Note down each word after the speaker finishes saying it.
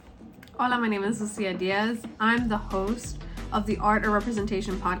Hola, my name is Lucia Diaz. I'm the host of the Art or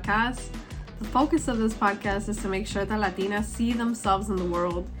Representation podcast. The focus of this podcast is to make sure that Latinas see themselves in the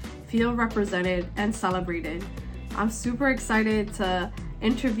world, feel represented, and celebrated. I'm super excited to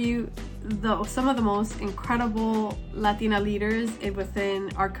interview some of the most incredible Latina leaders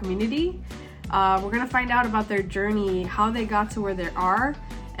within our community. We're going to find out about their journey, how they got to where they are,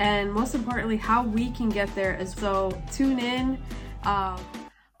 and most importantly, how we can get there as well. So tune in.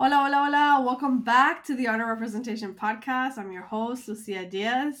 Hola, hola, hola. Welcome back to the Art of Representation podcast. I'm your host, Lucia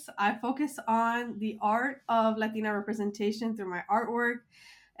Diaz. I focus on the art of Latina representation through my artwork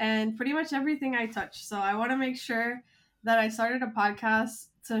and pretty much everything I touch. So I want to make sure that I started a podcast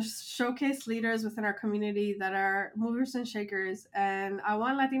to showcase leaders within our community that are movers and shakers. And I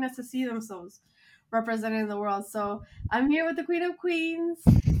want Latinas to see themselves represented in the world. So I'm here with the Queen of Queens.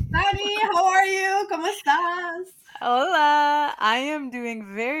 Tani, how are you? ¿Cómo estás? Hola, I am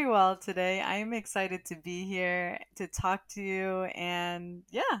doing very well today. I am excited to be here to talk to you, and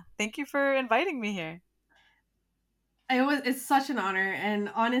yeah, thank you for inviting me here. It's such an honor, and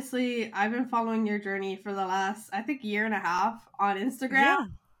honestly I've been following your journey for the last, I think, year and a half on Instagram, Yeah,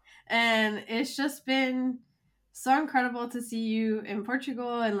 and it's just been so incredible to see you in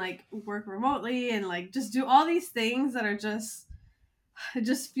Portugal and like work remotely and like just do all these things that are just, it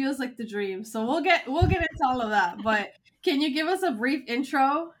just feels like the dream. So we'll get into all of that, but can you give us a brief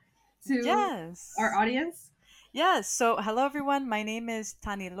intro to our yes. audience? Yes, so hello everyone. My name is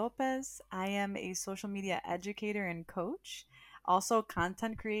TANI Lopez. I am a social media educator and coach, also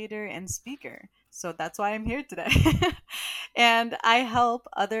content creator and speaker. So that's why I'm here today. And I help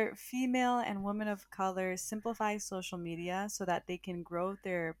other female and women of color simplify social media so that they can grow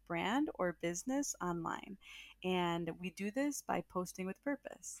their brand or business online. And we do this by posting with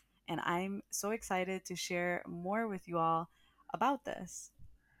purpose. And I'm so excited to share more with you all about this.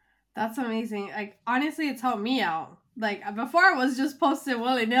 That's amazing. Like honestly, it's helped me out. Like before I was just posting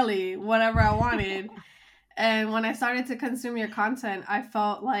willy-nilly whatever I wanted. And when I started to consume your content, I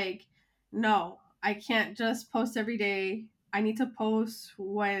felt like, no, I can't just post every day. I need to post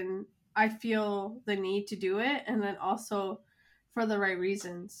when I feel the need to do it, and then also for the right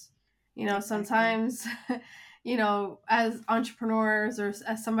reasons. Exactly. Sometimes, as entrepreneurs or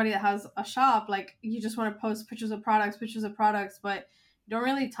as somebody that has a shop, like you just want to post pictures of products, but you don't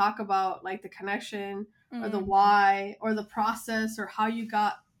really talk about like the connection or the Mhm. why or the process or how you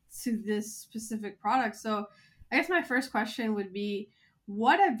got to this specific product. So I guess my first question would be,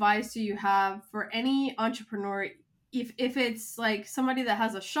 what advice do you have for any entrepreneur, if it's like somebody that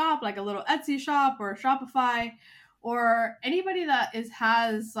has a shop, like a little Etsy shop or a Shopify, or anybody that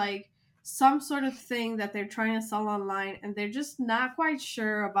has like some sort of thing that they're trying to sell online and they're just not quite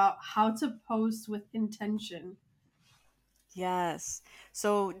sure about how to post with intention? Yes.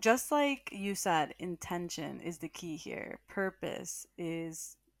 So just like you said, intention is the key here. Purpose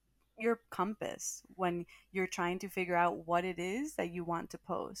is your compass when you're trying to figure out what it is that you want to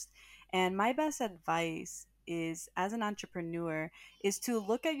post. And my best advice is as an entrepreneur is to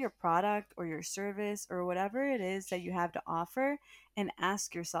look at your product or your service or whatever it is that you have to offer and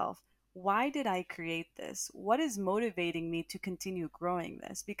ask yourself, why did I create this? What is motivating me to continue growing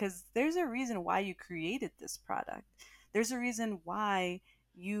this? Because there's a reason why you created this product. There's a reason why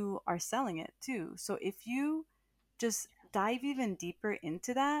you are selling it too. So if you just dive even deeper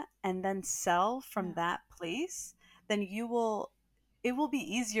into that and then sell from Yeah. that place, then it will be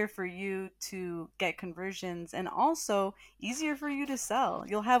easier for you to get conversions and also easier for you to sell.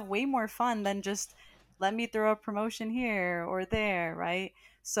 You'll have way more fun than just let me throw a promotion here or there, right?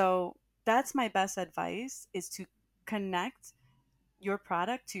 So that's my best advice is to connect your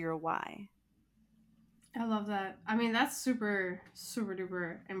product to your why. I love that. I mean, that's super, super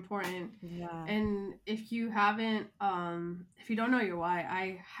duper important. Yeah. And if you don't know your why,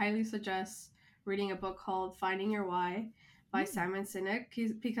 I highly suggest reading a book called Finding Your Why by Mm. Simon Sinek,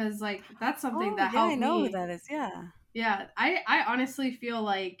 because like that's something Oh, that yeah, I helped know who me. that is. Yeah. Yeah, I honestly feel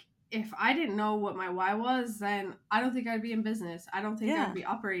like if I didn't know what my why was, then I don't think I'd be in business. I don't think I'd Yeah. be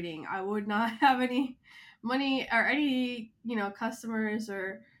operating. I would not have any money or any, customers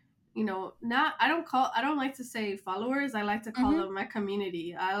or, not, I don't like to say followers. I like to call Mhm. them my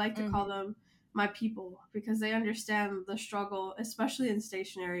community. I like to call Mhm. them my people because they understand the struggle, especially in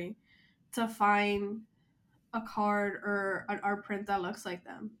stationery, to find a card or an art print that looks like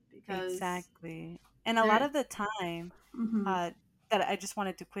them because Exactly. And a lot they're of the time, mhm. uh, that I just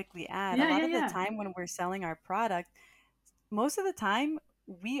wanted to quickly add, a Yeah, lot yeah, of the yeah. time when we're selling our product, most of the time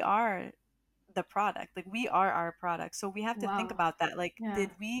we are the product. Like we are our product. So we have to think Wow. about that. Like, Yeah.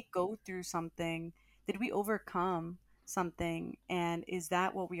 did we go through something? Did we overcome something, and is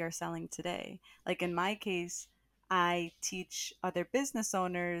that what we are selling today? Like in my case, I teach other business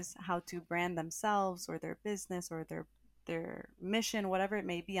owners how to brand themselves or their business or their mission, whatever it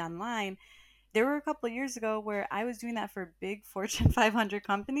may be online. There were a couple of years ago where I was doing that for big Fortune 500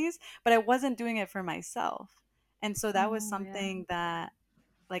 companies, but I wasn't doing it for myself. And so that was Oh, yeah. something that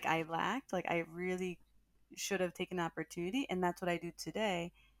like I lacked. Like I really should have taken the opportunity, and that's what I do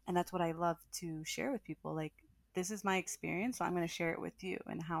today, and that's what I love to share with people. Like this is my experience, so I'm going to share it with you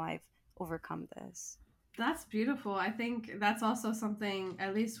and how I've overcome this. That's beautiful. I think that's also something,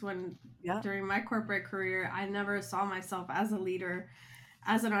 at least when Yeah. during my corporate career, I never saw myself as a leader,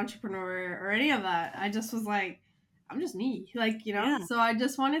 as an entrepreneur, or any of that. I just was like, I'm just me, like, Yeah. So I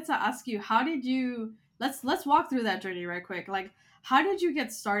just wanted to ask you, how did you, let's walk through that journey right quick. Like, how did you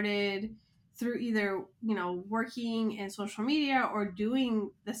get started through either, working in social media or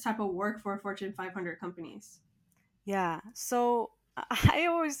doing this type of work for Fortune 500 companies? Yeah. So I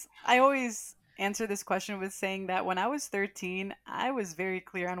always answer this question with saying that when I was 13, I was very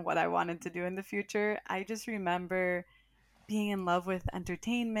clear on what I wanted to do in the future. I just remember being in love with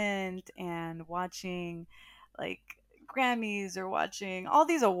entertainment and watching like Grammys or watching all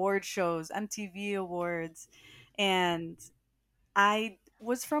these award shows, MTV awards, and I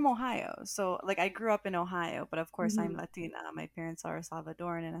was from Ohio. So like I grew up in Ohio, but of course I'm Mm-hmm. Latina. My parents are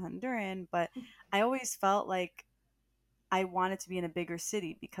Salvadoran and Honduran, but I always felt like I wanted to be in a bigger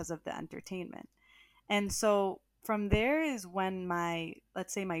city because of the entertainment. And so from there is when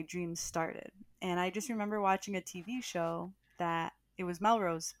let's say, my dreams started. And I just remember watching a TV show that it was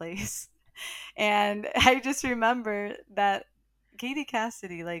Melrose Place. And I just remember that Katie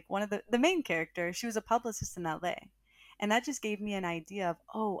Cassidy, like one of the main character, she was a publicist in LA. And that just gave me an idea of,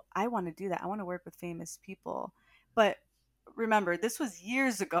 oh, I want to do that. I want to work with famous people. But remember, this was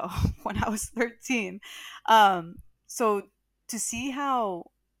years ago when I was 13. Um, so to see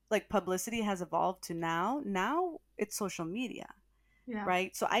how like publicity has evolved to now it's social media, Yeah.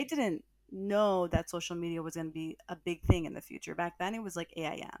 right? So I didn't know that social media was going to be a big thing in the future. Back then it was like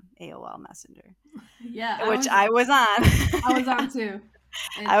AIM, AOL Messenger, Yeah, which I was I on. was on too.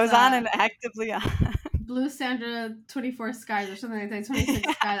 I It's was on and actively on. Blue Sandra 24 Skies or something like that,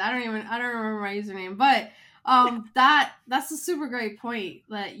 26 Skies. I don't remember my username, but that's a super great point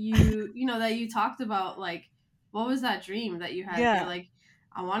that that you talked about. Like, what was that dream that you had? You're Yeah. like,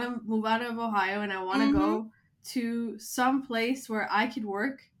 I want to move out of Ohio and I want to Hmm. go to some place where I could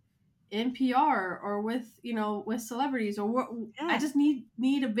work in PR or with with celebrities, or I Yeah. just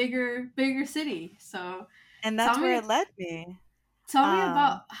need a bigger city. So And tell that's where it me led me. Tell me Um,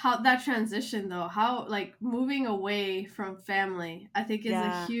 about how that transition though. How, like, moving away from family, I think, is a yeah.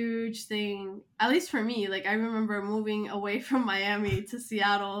 huge thing. At least for me, like, I remember moving away from Miami to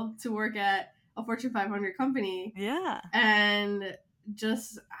Seattle to work at a Fortune 500 company, Yeah. and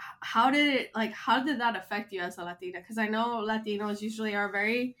just how did that affect you as a Latina? Because I know Latinos usually are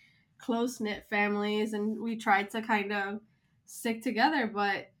very close knit families, and we try to kind of stick together,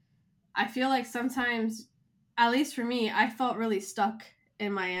 but I feel like sometimes, at least for me, I felt really stuck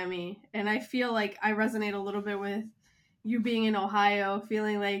in Miami. And I feel like I resonate a little bit with you being in Ohio,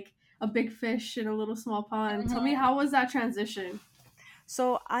 feeling like a big fish in a little small pond. Tell me, Mhm. how was that transition?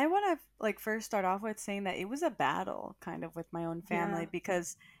 So I want to like first start off with saying that it was a battle kind of with my own Yeah. family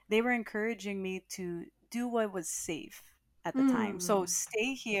because they were encouraging me to do what was safe at the time. So Mm.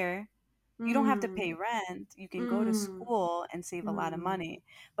 stay here. You don't have to Mm. pay rent. You can go to Mm. school and save a lot of Mm. money.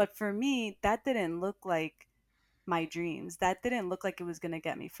 But for me, that didn't look like my dreams. That didn't look like it was going to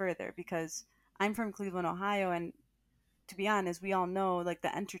get me further because I'm from Cleveland, Ohio, and to be honest, we all know like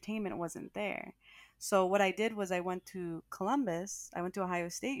the entertainment wasn't there. So what I did was I went to Columbus. I went to Ohio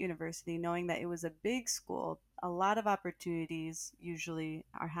State University knowing that it was a big school. A lot of opportunities usually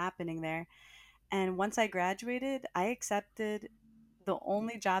are happening there. And once I graduated, I accepted the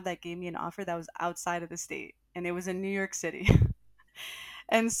only job that gave me an offer that was outside of the state, and it was in New York City.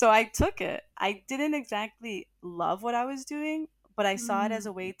 And so I took it. I didn't exactly love what I was doing, but I saw it as Mm.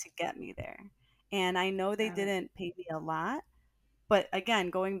 a way to get me there. And I know they Got it. didn't pay me a lot, but again,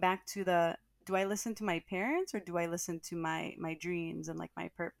 going back to the do I listen to my parents or do I listen to my dreams and like my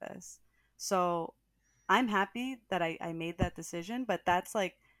purpose? So I'm happy that I made that decision, but that's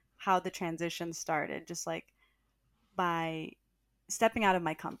like how the transition started, just like by stepping out of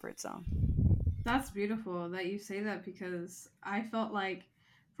my comfort zone. That's beautiful that you say that, because I felt like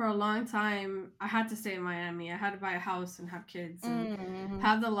for a long time I had to stay in Miami. I had to buy a house and have kids and Mm-hmm.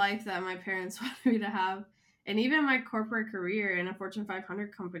 have the life that my parents wanted me to have. And even my corporate career in a Fortune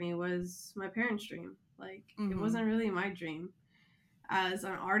 500 company was my parents' dream. Like, it Mm-hmm. wasn't really my dream. as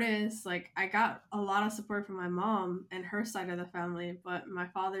an artist, like I got a lot of support from my mom and her side of the family, but my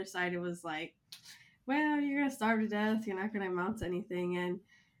father's side, it was like, well, you're gonna starve to death, you're not gonna amount to anything. And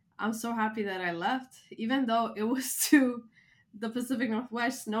I'm so happy that I left, even though it was to the Pacific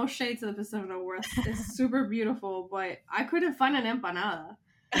Northwest. No shade to the Pacific Northwest, it's super beautiful, but I couldn't find an empanada.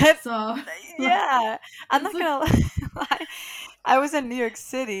 So like, Yeah, I'm it's not like, gonna lie. I was in New York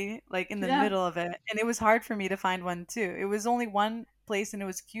City, like in the yeah. middle of it, and it was hard for me to find one too. It was only one place, and it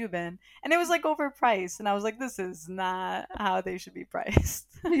was Cuban, and it was like overpriced, and I was like, "This is not how they should be priced."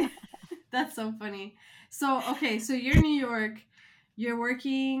 That's so funny. So okay, so you're in New York, you're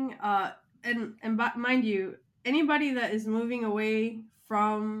working, mind you, anybody that is moving away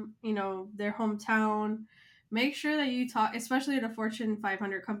from their hometown, make sure that you talk, especially the Fortune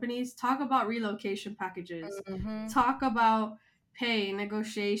 500 companies, talk about relocation packages, Hmm. talk about pay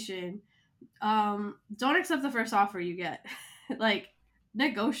negotiation. Don't accept the first offer you get. Like,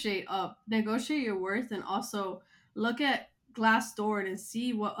 negotiate up, negotiate your worth, and also look at Glassdoor and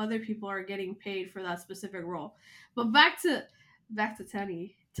see what other people are getting paid for that specific role. But back to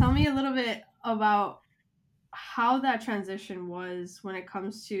Teddy. Tell me a little bit about how that transition was when it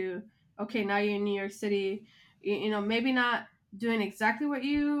comes to, okay, now you're in New York City, maybe not doing exactly what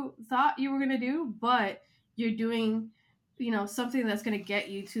you thought you were going to do, but you're doing something that's going to get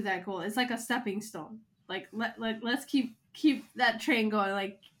you to that goal. It's like a stepping stone. Like let's keep that train going.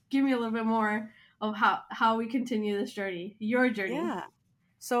 Like, give me a little bit more of how we continue this journey, your journey. Yeah.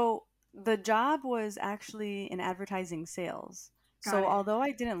 So the job was actually in advertising sales. Got So it. although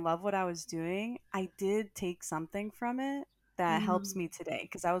I didn't love what I was doing, I did take something from it that helps Mm, me today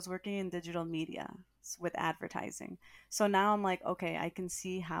because I was working in digital media with advertising. So now I'm like, okay, I can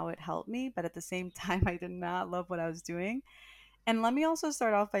see how it helped me, but at the same time, I did not love what I was doing. And let me also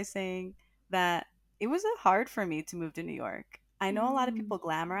start off by saying that it was hard for me to move to New York. I know a lot of mm, people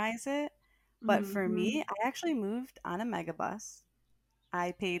glamorize it, but for mm-hmm. me, I actually moved on a megabus.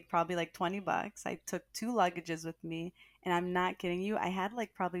 I paid probably like $20. I took two luggages with me, and I'm not kidding you. I had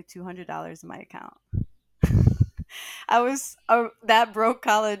like probably $200 in my account. I was that broke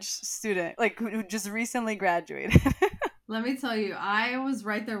college student, like who just recently graduated. Let me tell you, I was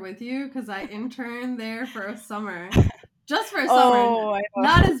right there with you because I interned there for a summer, just for a summer. Oh, I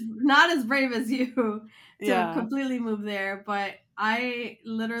Not know. as brave as you to Yeah. completely move there, but I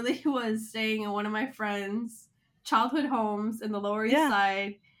literally was staying in one of my friends' childhood homes in the Lower East Yeah.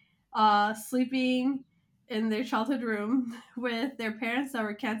 Side, sleeping in their childhood room with their parents that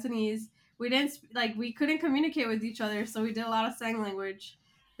were Cantonese. We didn't like we couldn't communicate with each other, so we did a lot of sign language.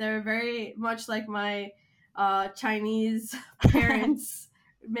 They're very much like my Chinese parents,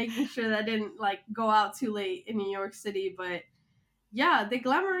 making sure that I didn't like go out too late in New York City. But yeah, they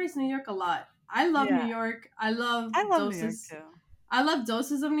glamorize New York a lot. I love New Yeah. York. I love I love New York doses. too. I love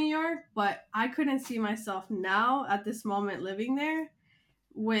doses of New York, but I couldn't see myself now at this moment living there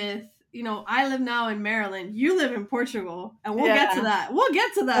with I live now in Maryland. You live in Portugal, and we'll get to Yeah. that. We'll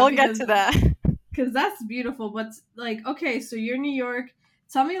get to that We'll get to that. because that's beautiful. But like, okay, so you're in New York.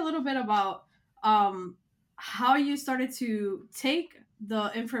 Tell me a little bit about um how you started to take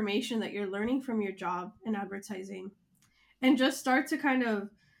the information that you're learning from your job in advertising and just start to kind of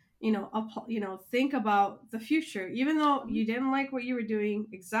think about the future. Even though you didn't like what you were doing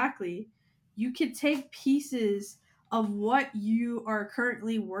exactly, you could take pieces of what you are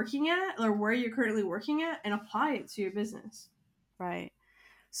currently working at or where you're currently working at and apply it to your business. Right.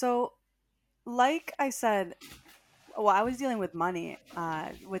 So, like I said, well, I was dealing with money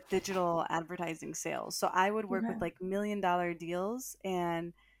with digital advertising sales. So I would work Okay. with like $1 million deals,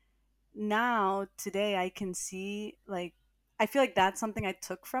 and now today I can see like I feel like that's something I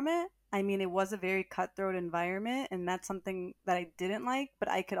took from it. I mean, it was a very cutthroat environment, and that's something that I didn't like, but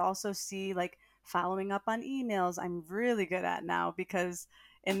I could also see like following up on emails I'm really good at now because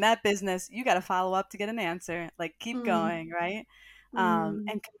in that business you got to follow up to get an answer, like keep Mm, going, right? mm,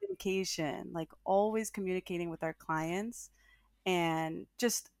 And communication, like always communicating with our clients, and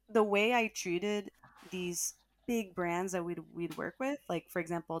just the way I treated these big brands that we'd work with, like for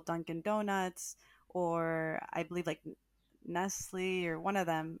example Dunkin' Donuts, or I believe like Nestle or one of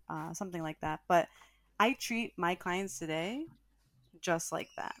them, something like that. But I treat my clients today just like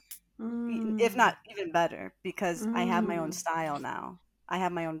that, if mm, not even better, because I have my own mm. style now. I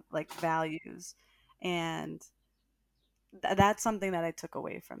have my own like values, and that's something that I took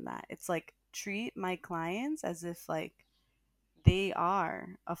away from that. It's like treat my clients as if like they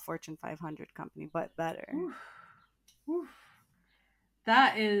are a Fortune 500 company, but better. Oof, oof.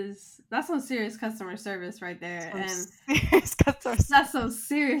 That's some serious customer service right there, Some and serious customers. that's some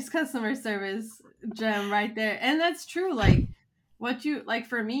serious customer service gem right there. And that's true. Like, what you like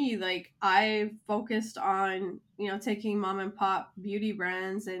for me, like I focused on, taking mom and pop beauty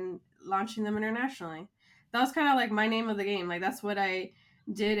brands and launching them internationally. That was kind of like my name of the game. Like that's what I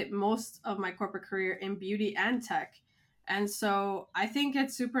did most of my corporate career in beauty and tech. And so I think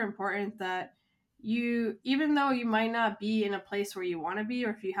it's super important that you, even though you might not be in a place where you want to be,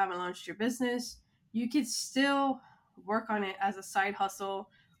 or if you haven't launched your business, you could still work on it as a side hustle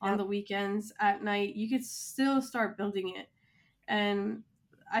on Yep. the weekends at night. You could still start building it. And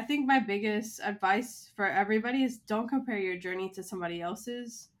I think my biggest advice for everybody is don't compare your journey to somebody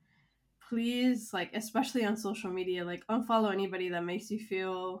else's. Please, like, especially on social media, like, unfollow anybody that makes you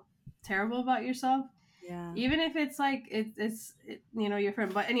feel terrible about yourself. Yeah. Even if it's like, your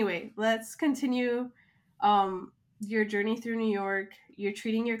friend. But anyway, let's continue your journey through New York. You're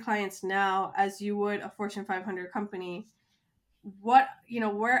treating your clients now as you would a Fortune 500 company.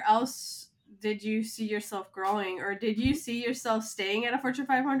 Where else did you see yourself growing, or did you see yourself staying at a Fortune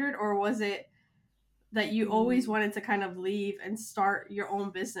 500, or was it that you always Mm. wanted to kind of leave and start your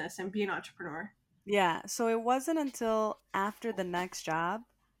own business and be an entrepreneur? Yeah, so it wasn't until after the next job,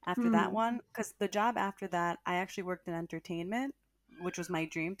 after that Hmm. one, because the job after that, I actually worked in entertainment, which was my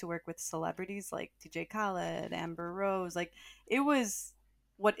dream to work with celebrities like TJ Khaled, Amber Rose. Like it was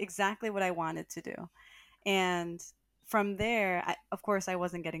exactly what I wanted to do. And from there, of course, I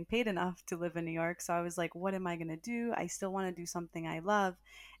wasn't getting paid enough to live in New York. So I was like, what am I going to do? I still want to do something I love.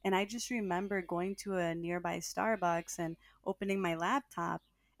 And I just remember going to a nearby Starbucks and opening my laptop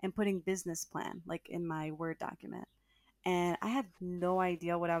and putting business plan like in my Word document. And I had no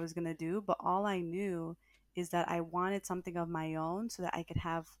idea what I was going to do, but all I knew is that I wanted something of my own so that I could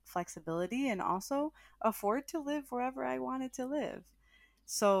have flexibility and also afford to live wherever I wanted to live.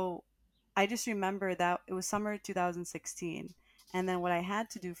 So I just remember that it was summer 2016. And then what I had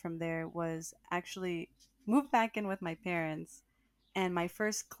to do from there was actually move back in with my parents. And my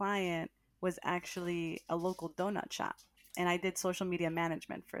first client was actually a local donut shop. And I did social media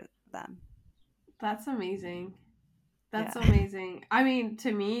management for them. That's amazing. That's Yeah. amazing. I mean,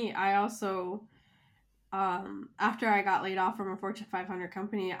 to me, I also, after I got laid off from a Fortune 500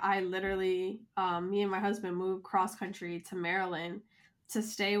 company, I literally, me and my husband moved cross country to Maryland to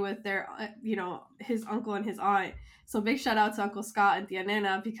stay with his uncle and his aunt. So big shout out to Uncle Scott and Tia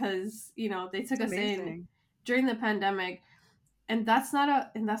Nana, because, they It's took us in amazing. during the pandemic. And that's not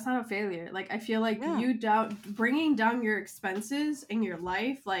a failure. Like I feel like Yeah. you down bringing down your expenses in your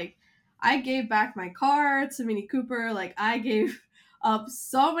life. Like I gave back my car to Mini Cooper. Like I gave up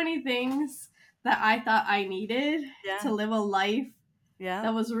so many things that I thought I needed Yeah. to live a life Yeah.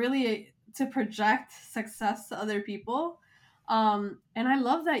 that was really to project success to other people. And I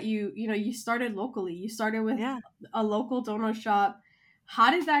love that you started locally. You started with Yeah. a local donut shop. How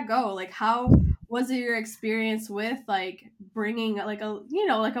did that go? Like how was it your experience with like bringing like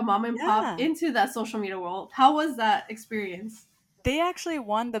a mom and pop Yeah. into that social media world? How was that experience? They actually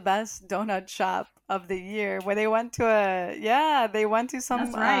won the best donut shop of the year where they went to they went to some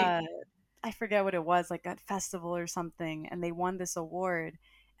That's right. I forget what it was, like a festival or something, and they won this award.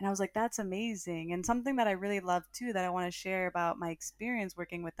 And I was like, that's amazing. And something that I really love too, that I want to share about my experience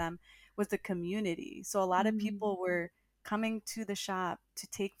working with them, was the community. So a lot of Mm. people were coming to the shop to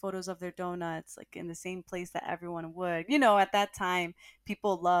take photos of their donuts, like in the same place that everyone would. At that time,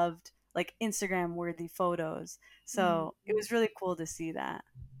 people loved like Instagram worthy photos. So it Mm. was really cool to see that.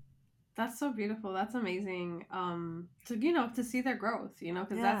 That's so beautiful. That's amazing. To see their growth, because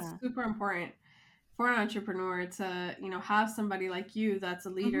that's Yeah. super important for an entrepreneur to, have somebody like you that's a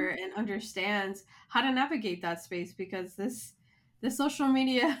Hmm. leader and understands how to navigate that space, because this social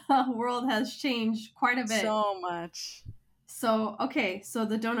media world has changed quite a bit. So much. So, okay, so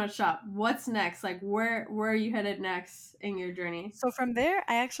the donut shop, what's next? Like where are you headed next in your journey? So from there,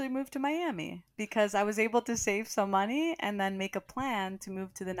 I actually moved to Miami because I was able to save some money and then make a plan to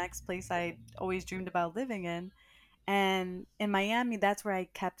move to the next place I always dreamed about living in. And in Miami, that's where I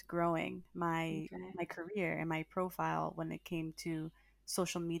kept growing Okay. my career and my profile when it came to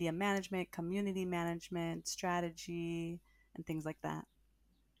social media management, community management, strategy, and things like that.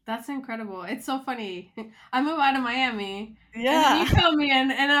 That's incredible. It's so funny. I move out of Miami and then Yeah. you come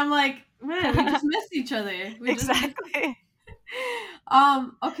in and I'm like, man, we just missed each other. We just Exactly.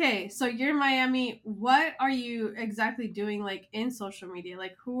 okay, so you're in Miami. What are you exactly doing like in social media?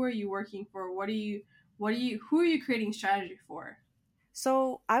 Like who are you working for? Who are you creating strategy for?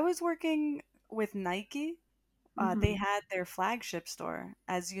 So I was working with Nike. They Mm-hmm. had their flagship store.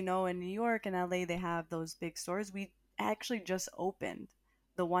 As you know, in New York and LA, they have those big stores. We actually just opened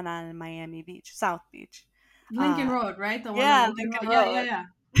the one on Miami Beach, South Beach. Lincoln Uh, Road, right? The one on yeah, Lincoln Road. Lincoln Yeah, Road. yeah,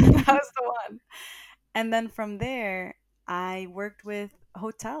 yeah. That was the one. And then from there, I worked with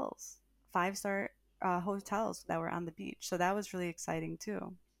hotels, 5-star hotels that were on the beach. So that was really exciting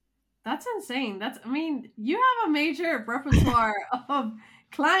too. That's insane. I mean, you have a major repertoire of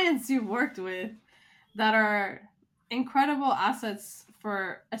clients you've worked with that are incredible assets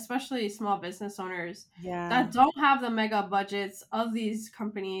for especially small business owners Yeah. that don't have the mega budgets of these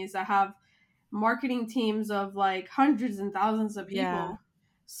companies that have marketing teams of like hundreds and thousands of Yeah. people.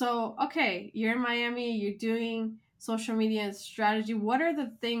 So, okay, you're in Miami, you're doing social media strategy. What are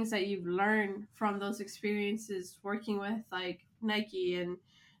the things that you've learned from those experiences working with like Nike and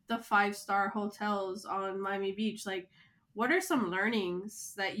the 5-star hotels on Miami Beach? Like, what are some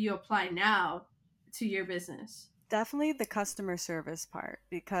learnings that you apply now to your business? Definitely the customer service part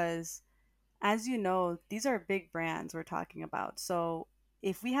because, as you know, these are big brands we're talking about. So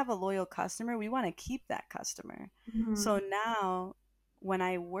if we have a loyal customer, we want to keep that customer. Mm-hmm. So now when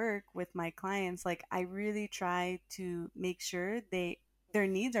I work with my clients, like I really try to make sure their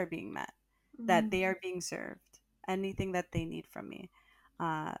needs are being met, that Mm-hmm. they are being served, anything that they need from me,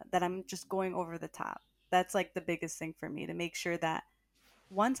 that I'm just going over the top. That's like the biggest thing for me to make sure that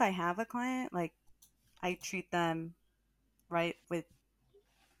once I have a client, like I treat them right with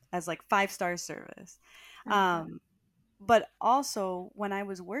as like 5-star service. Okay. Um, but also, when I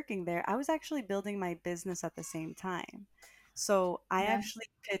was working there, I was actually building my business at the same time. So I Yes. actually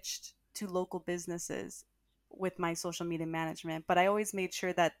pitched to local businesses with my social media management, but I always made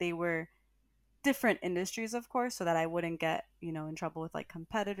sure that they were different industries, of course, so that I wouldn't get, in trouble with like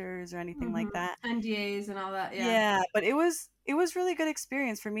competitors or anything Mm-hmm. like that. NDAs and all that. Yeah. Yeah, but it was really good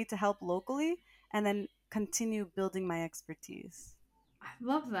experience for me to help locally and then continue building my expertise. I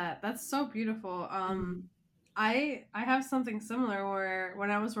love that. That's so beautiful. Mhm. I have something similar where when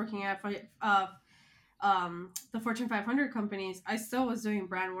I was working at the Fortune 500 companies, I still was doing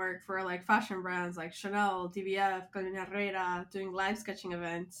brand work for like fashion brands like Chanel, DVF, Carolina Herrera, doing live sketching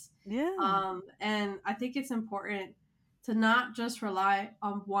events. Yeah, And I think it's important to not just rely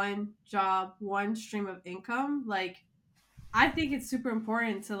on one job, one stream of income. Like I think it's super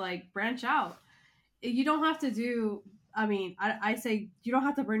important to like branch out. You don't have to do, I mean, I say you don't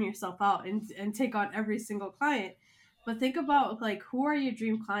have to burn yourself out and take on every single client, but think about like who are your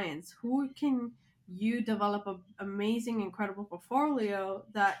dream clients, who can you develop an amazing incredible portfolio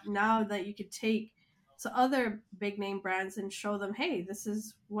that now that you could take to other big name brands and show them, hey, this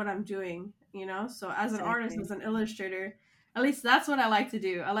is what I'm doing, you know. So as an artist, exactly. as an illustrator, at least that's what I like to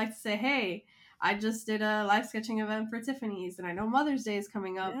do. I like to say, hey, I just did a live sketching event for Tiffany's and I know Mother's Day is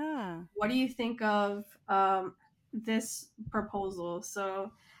coming up. Yeah. What do you think of this proposal?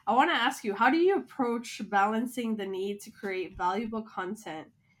 So, I want to ask you, how do you approach balancing the need to create valuable content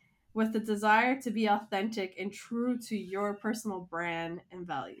with the desire to be authentic and true to your personal brand and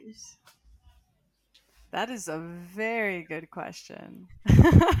values? That is a very good question.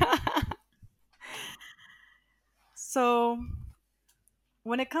 So,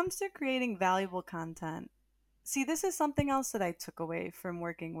 when it comes to creating valuable content, see, this is something else that I took away from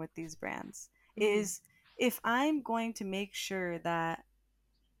working with these brands Mm-hmm. is if I'm going to make sure that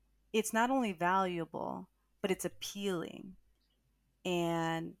it's not only valuable, but it's appealing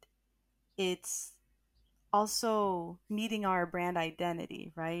and it's also meeting our brand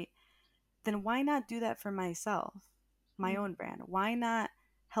identity, right? Then why not do that for myself, my own brand? Why not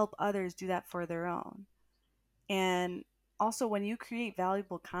help others do that for their own? And also, when you create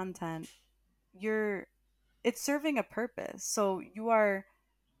valuable content, you're it's serving a purpose. So you are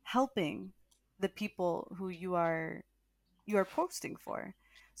helping the people who you are posting for.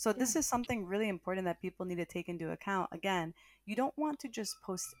 So Yeah. this is something really important that people need to take into account. Again, you don't want to just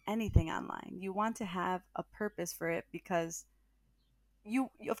post anything online. You want to have a purpose for it because you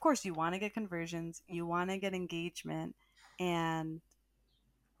of course you want to get conversions, you want to get engagement, and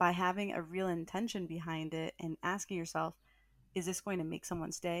by having a real intention behind it and asking yourself, is this going to make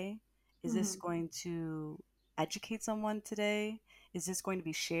someone stay? Is this Mm-hmm. going to educate someone today? Is this going to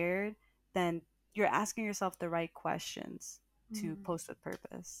be shared? Then you're asking yourself the right questions to Mm-hmm. post with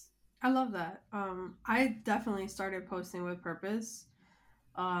purpose. I love that. I definitely started posting with purpose.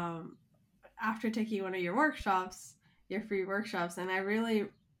 Um, After taking one of your workshops, your free workshops, and I really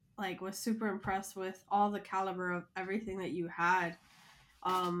like was super impressed with all the caliber of everything that you had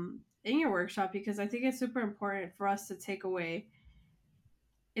in your workshop because I think it's super important for us to take away.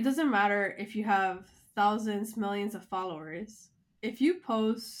 It doesn't matter if you have thousands, millions of followers. If you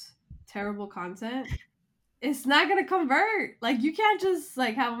post terrible content, it's not gonna convert. Like you can't just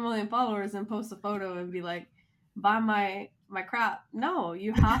like have a million followers and post a photo and be like, buy my crap. No,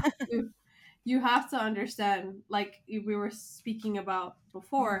 you have to you have to understand, like we were speaking about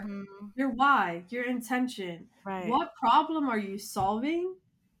before, Mm-hmm. your why, your intention. Right. What problem are you solving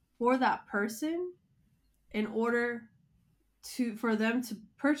for that person in order to for them to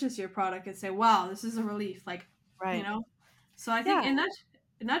purchase your product and say, "Wow, this is a relief." Like, you Right. know. So I think, Yeah. and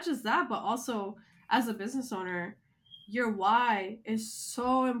not just that, but also as a business owner, your why is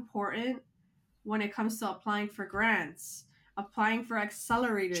so important when it comes to applying for grants, applying for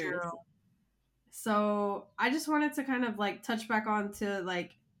accelerators. True. So I just wanted to kind of like touch back on to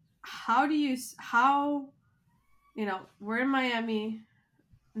like, how do you how we're in Miami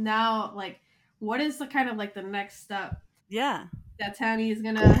now, like what is the kind of like the next step Yeah. that Tani is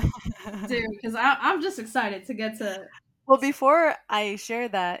gonna do? Because I'm just excited to get to. Well, before I share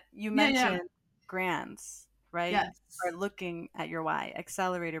that, you Yeah, yeah. mentioned grants, right? Are Yes. looking at your why,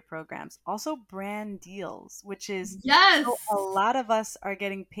 accelerator programs, also brand deals, which is so a Yes. lot of us are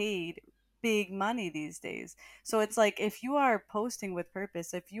getting paid big money these days. So it's like if you are posting with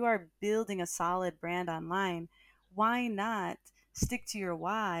purpose, if you are building a solid brand online, why not stick to your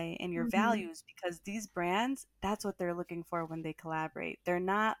why and your Hmm. values? Because these brands, that's what they're looking for when they collaborate. They're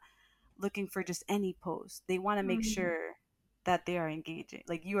not looking for just any post. They want to make Hmm. sure that they are engaging,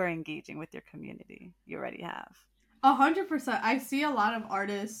 like you are engaging with your community you already have. 100%. I see a lot of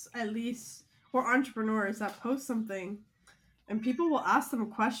artists, at least, or entrepreneurs that post something, and people will ask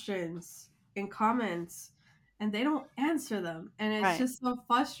them questions in comments, and they don't answer them, and it's Right. just so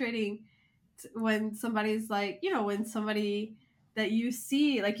frustrating when somebody's like, when somebody that you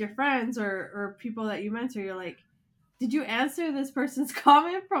see, like your friends or people that you mentor, you're like, did you answer this person's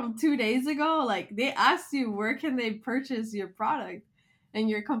comment from 2 days ago? Like they asked you where can they purchase your product, and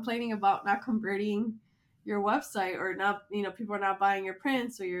you're complaining about not converting your website, or not, people are not buying your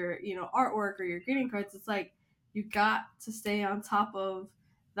prints or your, artwork or your greeting cards. It's like you got to stay on top of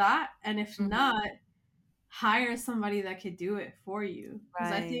that, and if Hmm. not, hire somebody that could do it for you.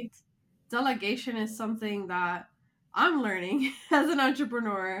 Because I Right. think delegation is something that I'm learning as an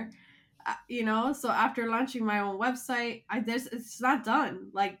entrepreneur. So after launching my own website, I this it's not done.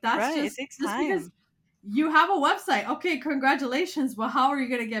 Like that's Right, it just takes just because time. you have a website. Okay, congratulations, but how are you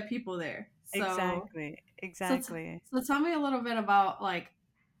going to get people there? Exactly, So exactly. so tell me a little bit about like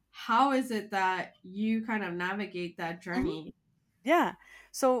how is it that you kind of navigate that Mhm. journey? Yeah.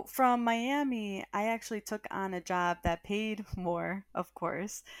 So from Miami, I actually took on a job that paid more, of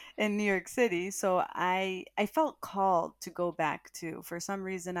course, in New York City. So I felt called to go back to. For some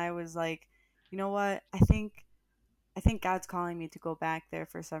reason I was like, you know what? I think God's calling me to go back there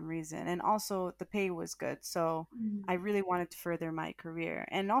for some reason. And also the pay was good. So I Mm. really wanted to further my career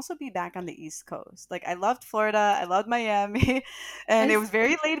and also be back on the East Coast. Like I loved Florida, I loved Miami, and it It's was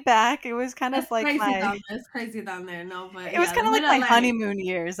very laid back. It was kind of it's like crazy my down there. It's crazy down there. No, but it was yeah, the kind of Mid like my Atlantic. honeymoon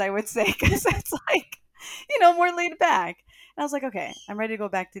years, I would say, cuz it's like, more laid back. And I was like, okay, I'm ready to go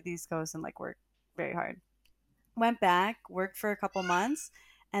back to the East Coast and like work very hard. Went back, worked for a couple months,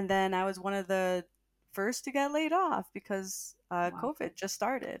 and then I was one of the first to get laid off because Wow. COVID just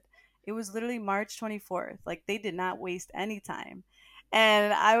started. It was literally March 24th. Like they did not waste any time.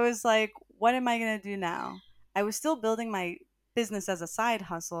 And I was like, what am I going to do now? I was still building my business as a side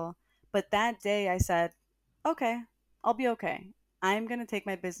hustle, but that day I said, okay, I'll be okay. I'm going to take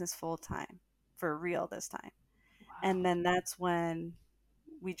my business full time for real this time. And Wow. then that's when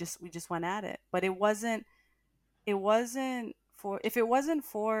we just went at it. But it wasn't for if it wasn't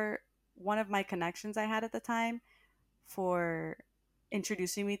for one of my connections I had at the time for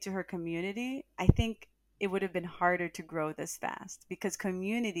introducing me to her community, I think it would have been harder to grow this fast because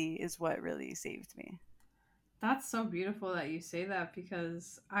community is what really saved me. That's so beautiful that you say that,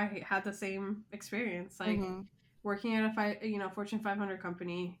 because I had the same experience. Like Mhm. working at a Fortune 500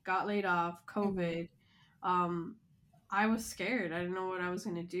 company, got laid off, Mhm. COVID. Um, I was scared. I didn't know what I was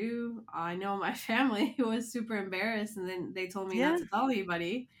gonna do. I know my family was super embarrassed, and then they told me not Yeah. to tell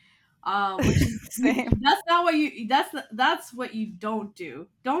anybody. Which is Same. that's not what you that's what you don't do.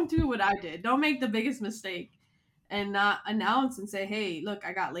 Don't do what I did. Don't make the biggest mistake and not announce and say, "Hey, look,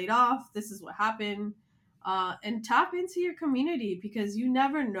 I got laid off. This is what happened." And tap into your community, because you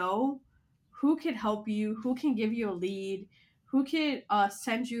never know who could help you, who can give you a lead, who could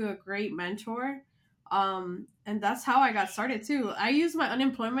send you a great mentor. And that's how I got started too. I used my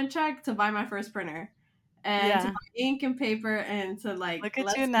unemployment check to buy my first printer and to Yeah. buy ink and paper and to like, Look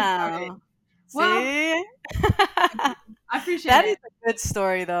at you let's get started. now. Well, See? thank you. I appreciate That is it. a good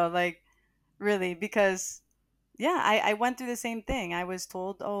story though, like really, because yeah, I went through the same thing. I was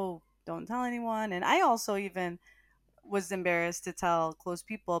told, oh, don't tell anyone. And I also even was embarrassed to tell close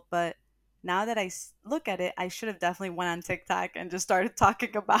people. But now that I look at it, I should have definitely went on TikTok and just started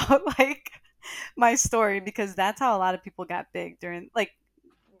talking about like my story because that's how a lot of people got big during, like,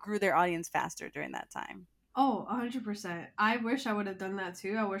 grew their audience faster during that time. Oh, 100%. I wish I would have done that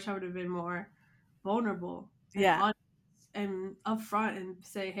too. I wish I would have been more vulnerable and Yeah. honest and upfront and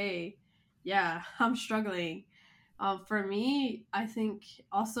say, hey, yeah, I'm struggling. For me, I think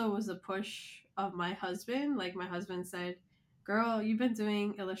also was a push of my husband. Like my husband said, girl, you've been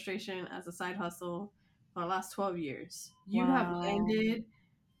doing illustration as a side hustle for the last 12 years. You have Wow. landed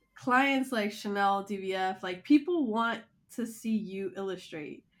clients like Chanel, DVF, like people want to see you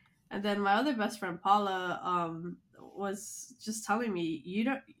illustrate. And then my other best friend Paula was just telling me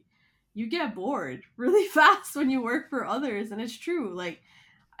you get bored really fast when you work for others, and it's true. Like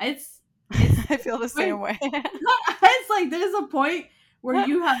it's it's I feel the when same way. it's like there's a point where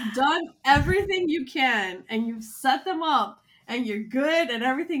you have done everything you can and you've set them up and you're good and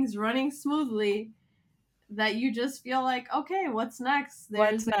everything's running smoothly, that you just feel like, okay, what's next?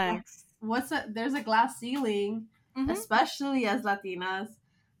 What's next? There's a glass ceiling, Hmm. especially as Latinas,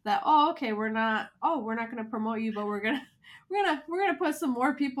 that we're not going to promote you, but we're gonna put some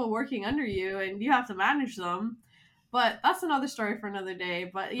more people working under you, and you have to manage them. But that's another story for another day.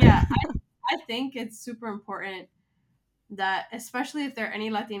 But yeah, I think it's super important that, especially if there are any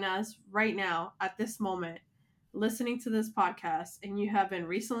Latinas right now at this moment listening to this podcast and you have been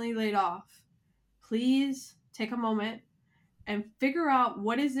recently laid off, please take a moment and figure out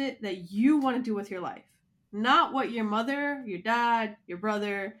what is it that you want to do with your life. Not what your mother, your dad, your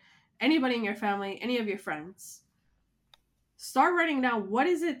brother, anybody in your family, any of your friends. Start writing down what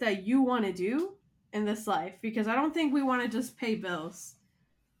is it that you want to do in this life, because I don't think we want to just pay bills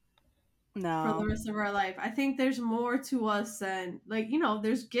for the No. rest of our life. I think there's more to us than, like,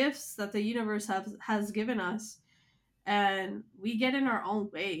 there's gifts that the universe has given us, and we get in our own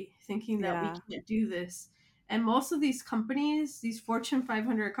way thinking that we Yeah. can't do this. And most of these companies, these Fortune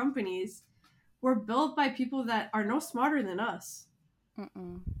 500 companies, were built by people that are no smarter than us.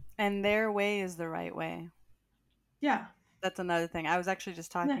 Mm-mm. And their way is the right way. Yeah. That's another thing. I was actually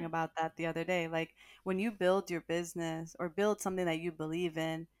just talking Yeah. about that the other day. Like, when you build your business or build something that you believe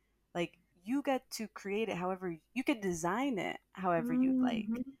in, like, you get to create it however you could design it however you'd like.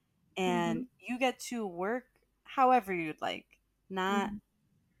 Mm-hmm. And Mm-hmm. you get to work however you'd like, not Mm-hmm.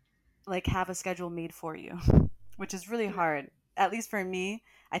 like have a schedule made for you, which is really Yeah. hard. At least for me,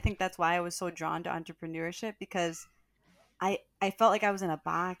 I think that's why I was so drawn to entrepreneurship because I felt like I was in a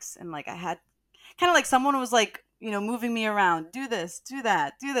box and like I had kind of like someone was like, moving me around, do this, do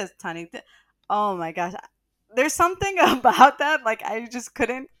that, do this, Tani. Oh my gosh. There's something about that like I just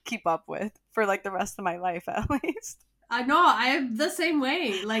couldn't keep up with for like the rest of my life at least. I know, I'm the same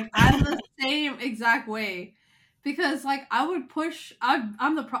way. Like I'm the same exact way, because like I would push.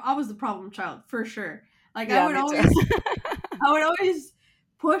 I was the problem child for sure. Like Yeah, me too. I would always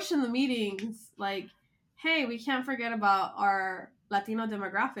push in the meetings, like, hey, we can't forget about our Latino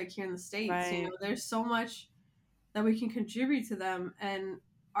demographic here in the States. Right. There's so much that we can contribute to them, and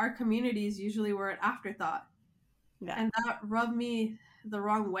our communities usually were an afterthought. Yeah. And that rubbed me the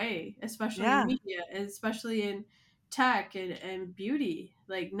wrong way, especially in Yeah. media, and especially in tech and beauty.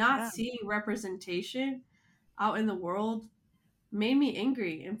 Like, not Yeah. seeing representation out in the world made me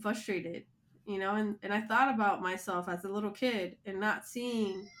angry and frustrated, and I thought about myself as a little kid and not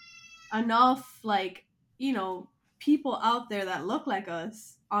seeing enough, like, you know people out there that look like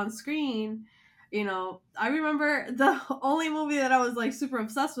us on screen. I remember the only movie that I was like super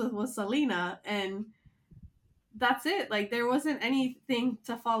obsessed with was Selena, and that's it. Like, there wasn't anything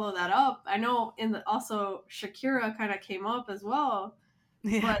to follow that up. I know in the also Shakira kind of came up as well,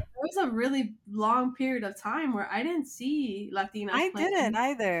 Yeah. but there was a really long period of time where I didn't see Latinas I didn't playing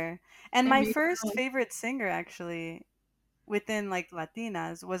either. And in my major first roles. favorite singer actually within like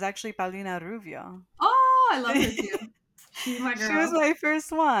Latinas was actually Paulina Rubio. Oh, I love her too. She's my She was girl. my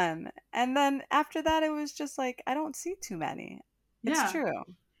first one. And then after that, it was just like, I don't see too many. It's Yeah, true.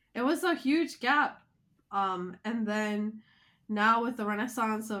 it was a huge gap. And then now with the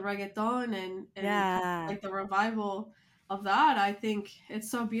renaissance of reggaeton and kind of Yeah, like the revival of that, I think it's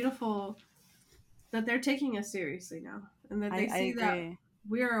so beautiful that they're taking us seriously now, and that they I see that agree.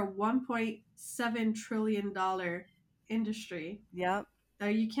 we are a $1.7 trillion industry Yep.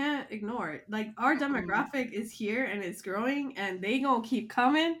 that you can't ignore it. Like, our Mm-mm. demographic is here and it's growing, and they gonna keep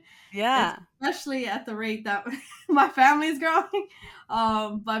coming, Yeah. especially at the rate that my family's growing.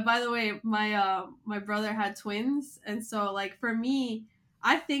 But by the way, my brother had twins, and so like for me,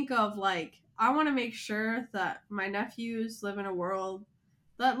 I think of like I want to make sure that my nephews live in a world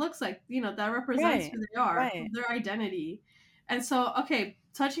that looks like, that represents Right. who they are, Right. their identity. And so, okay,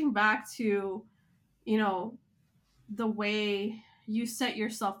 touching back to, you know the way you set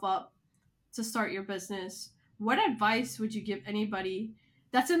yourself up to start your business, what advice would you give anybody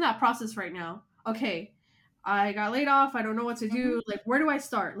that's in that process right now? Okay, I got laid off. I don't know what to Hmm. do. Like, where do I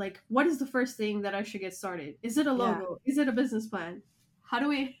start? Like, what is the first thing that I should get started? Is it a Yeah. logo? Is it a business plan? How do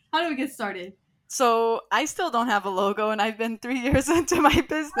we get started? So I still don't have a logo, and I've been 3 years into my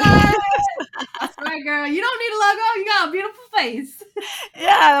business. What? That's right, girl. You don't need a logo. You got a beautiful face.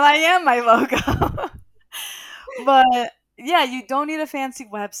 Yeah, I am my logo. But yeah, you don't need a fancy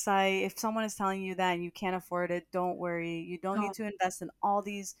website. If someone is telling you that and you can't afford it, don't worry. You don't need Don't. to invest in all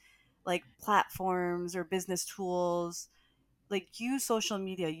these like platforms or business tools. Like use social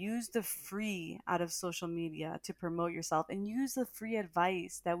media, use the free out of social media to promote yourself, and use the free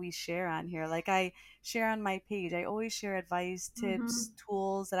advice that we share on here. Like I share on my page, I always share advice, Mm-hmm. tips,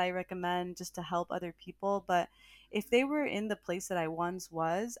 tools that I recommend just to help other people. But if they were in the place that I once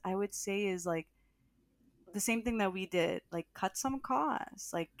was, I would say is like the same thing that we did, like cut some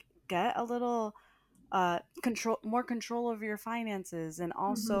costs, like get a little control over your finances, and Mm-hmm.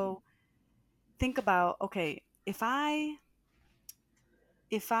 also think about, okay, if I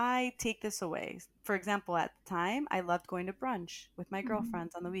take this away, for example, at the time, I loved going to brunch with my Mm-hmm.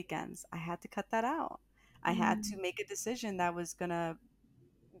 girlfriends on the weekends. I had to cut that out. I had Mm-hmm. to make a decision that was going to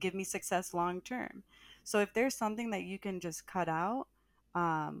give me success long term. So if there's something that you can just cut out,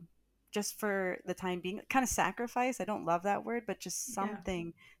 um, just for the time being, kind of sacrifice, I don't love that word, but just Yeah.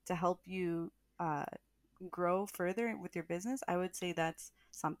 something to help you uh, grow further with your business, I would say that's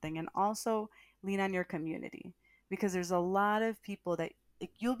something. And also lean on your community, because there's a lot of people that,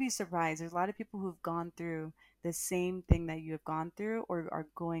 like, you'll be surprised. There's a lot of people who've gone through the same thing that you have gone through or are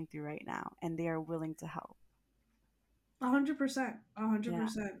going through right now, and they are willing to help. 100%. A hundred Yeah.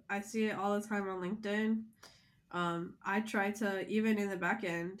 percent. I see it all the time on LinkedIn. I try to, even in the back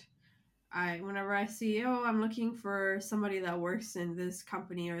end, whenever I see, oh, I'm looking for somebody that works in this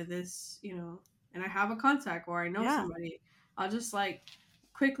company or this, and I have a contact or I know Yeah. somebody, I'll just like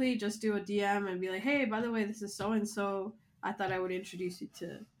quickly just do a DM and be like, hey, by the way, this is so and so. I thought I would introduce you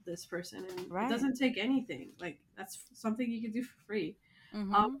to this person, and it Right. doesn't take anything. Like that's something you can do for free.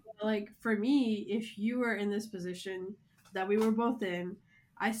 Um, Mm-hmm. like for me, if you were in this position that we were both in,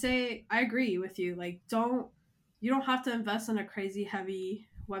 I say I agree with you. Like, you don't have to invest in a crazy heavy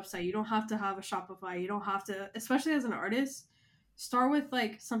website. You don't have to have a Shopify. You don't have to, especially as an artist, start with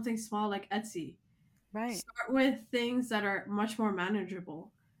like something small like Etsy. Right. Start with things that are much more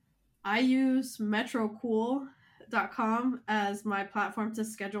manageable. I use metrocool.com as my platform to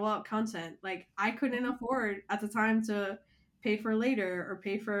schedule out content. Like I couldn't Mhm. afford at the time to pay for later or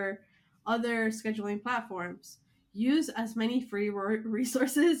pay for other scheduling platforms. Use as many free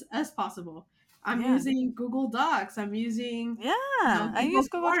resources as possible. I'm Yeah. using Google Docs. I'm using, Yeah. I Google use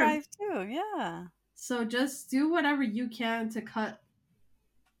Google Forms. Drive too. Yeah. So just do whatever you can to cut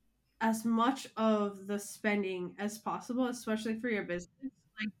as much of the spending as possible, especially for your business.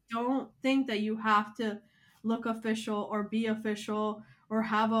 Like, don't think that you have to look official or be official or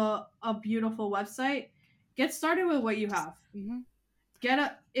have a beautiful website. Get started with what you have. Hmm.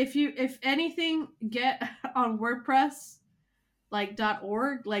 If anything, get on WordPress like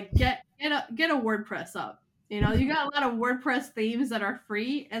 .org. Like get a WordPress up. You got a lot of WordPress themes that are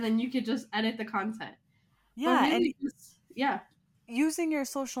free, and then you could just edit the content. But Yeah. And really, just yeah, using your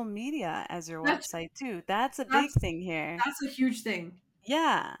social media as your that's website too. That's a big that's thing here. that's a huge thing.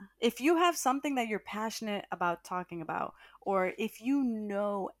 Yeah. If you have something that you're passionate about talking about, or if you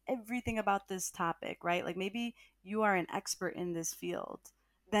know everything about this topic, right? Like maybe you are an expert in this field,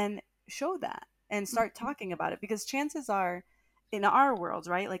 then show that and start talking about it, because chances are in our worlds,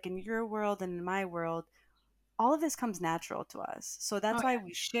 right? Like in your world and in my world, all of this comes natural to us. So Oh that's why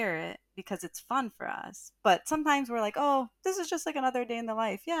we share it, because it's fun for us. But sometimes we're like, oh, this is just like another day in the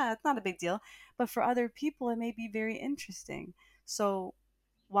life. Yeah, it's not a big deal. But for other people, it may be very interesting. So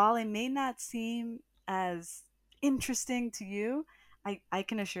while it may not seem as interesting to you, I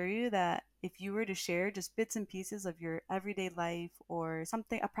can assure you that if you were to share just bits and pieces of your everyday life, or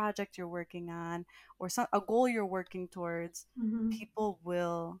something, a project you're working on, or a goal you're working towards, yeah. people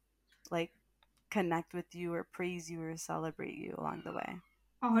will like connect with you or praise you or celebrate you along the way.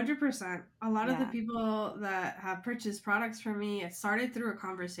 100%. A lot of the Yeah. people that have purchased products from me, it started through a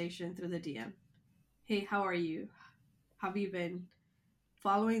conversation through the DM. Hey, how are you? Have you been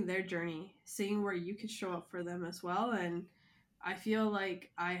following their journey, seeing where you could show up for them as well? And I feel like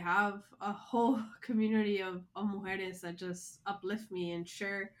I have a whole community of mujeres that just uplift me and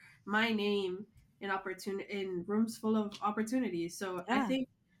share my name in rooms full of opportunities. So I Yeah. think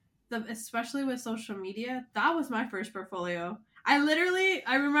especially with social media, that was my first portfolio. I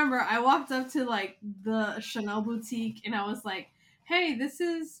remember I walked up to like the Chanel boutique and I was like, hey, this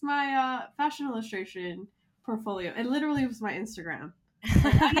is my fashion illustration portfolio. It literally was my Instagram.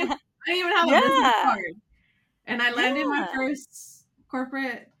 Like I didn't even have a business Yeah, card. And I landed my yeah, first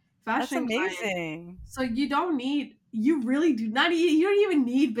corporate that's fashion client. amazing. So you really do not need, you don't even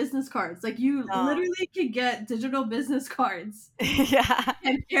need business cards. Like you No. literally could get digital business cards Yeah,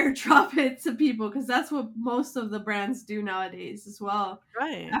 and airdrop it to people because that's what most of the brands do nowadays as well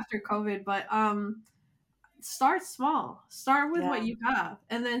right. after COVID. But start small. Start with what Yeah, you have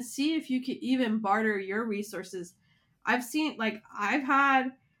and then see if you can even barter your resources. I've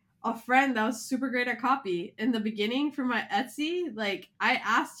had a friend that was super great at copy in the beginning for my Etsy. Like I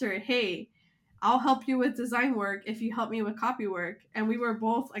asked her, "Hey, I'll help you with design work if you help me with copy work." And we were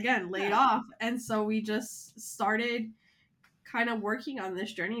both again laid yeah, off, and so we just started kind of working on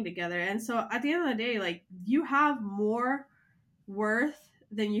this journey together. And so at the end of the day, like you have more worth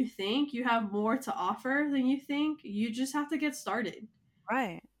than you think. You have more to offer than you think. You just have to get started.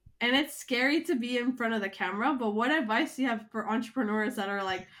 right. And it's scary to be in front of the camera, but what advice do you have for entrepreneurs that are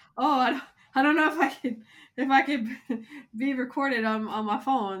like, "Oh, I don't know if I could be recorded on my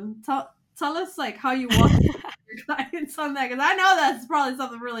phone." Tell us like how you walk your clients on that cuz I know that's probably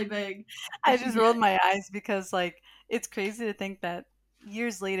something really big I that you just get. rolled my eyes because like it's crazy to think that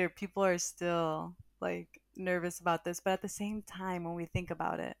years later people are still like nervous about this, but at the same time when we think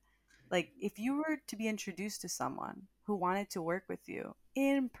about it, like if you were to be introduced to someone who wanted to work with you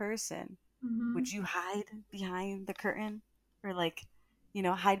in person, would Mhm. you hide behind the curtain or like,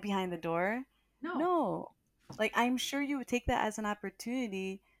 hide behind the door? No. No. Like I'm sure you would take that as an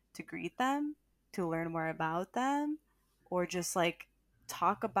opportunity to greet them, to learn more about them, or just like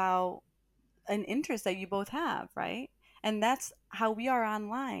talk about an interest that you both have, right? And that's how we are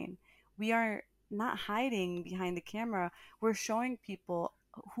online. We are not hiding behind the camera. We're showing people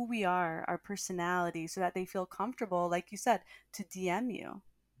who we are, our personality, so that they feel comfortable, like you said, to DM you,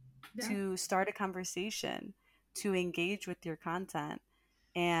 Yeah. to start a conversation, to engage with your content.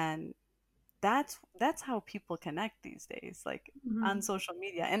 And that's how people connect these days, like on Mhm. social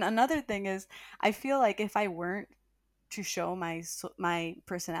media. And another thing is, I feel like if I weren't to show my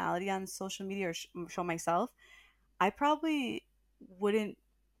personality on social media or show myself, I probably wouldn't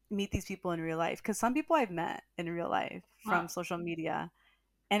meet these people in real life because some people I've met in real life from Wow. social media,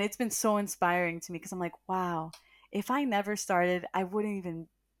 and it's been so inspiring to me because I'm like, wow, if I never started, I wouldn't even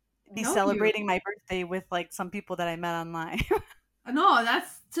be Know you. celebrating my birthday with like some people that I met online. No,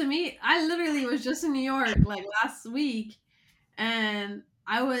 that's to me. I literally was just in New York like last week, and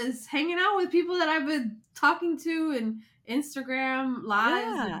I was hanging out with people that I've been talking to in Instagram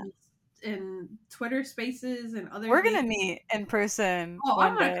lives Yeah, and Twitter Spaces and other we're things. gonna meet in person Oh,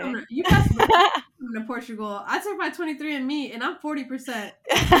 I'm one gonna come day. to you. Best believe I'm coming to Portugal. I took my 23andMe, and I'm 40%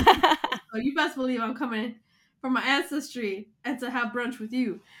 Portuguese, so you best believe I'm coming for my ancestry and to have brunch with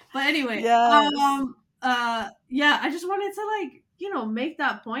you. But anyway, Yes. yeah, I just wanted to like make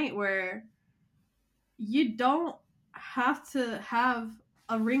that point where you don't have to have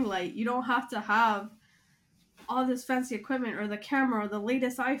a ring light. You don't have to have all this fancy equipment or the camera or the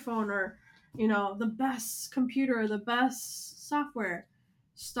latest iPhone or the best computer or the best software.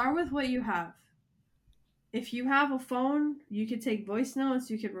 Start with what you have. If you have a phone, you can take voice notes,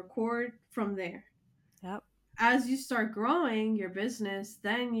 you can record from there. Yep. As you start growing your business,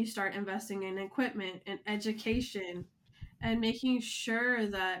 then you start investing in equipment and education and making sure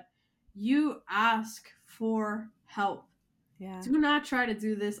that you ask for help. Yeah. Do not try to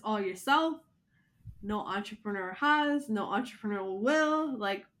do this all yourself. No entrepreneur has, no entrepreneur will.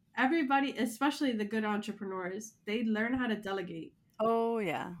 Like everybody, especially the good entrepreneurs, they learn how to delegate. Oh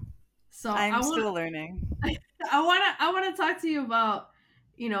yeah. So I'm still learning. I wanna talk to you about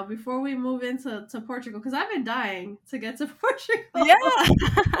before we move into Portugal because I've been dying to get to Yeah. Portugal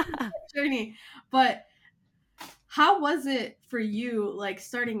journey. But how was it for you, like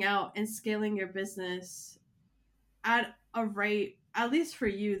starting out and scaling your business at a rate, at least for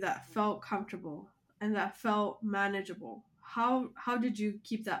you, that felt comfortable and that felt manageable? How did you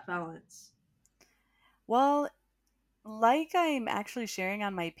keep that balance? Well, like I'm actually sharing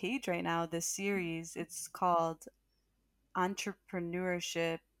on my page right now, this series, it's called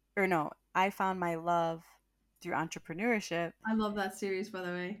Entrepreneurship, or no, I found my love through entrepreneurship. I love that series, by the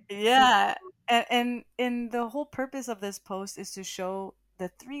way. So Yeah. And the whole purpose of this post is to show the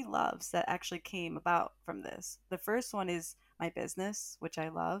three loves that actually came about from this. The first one is my business, which I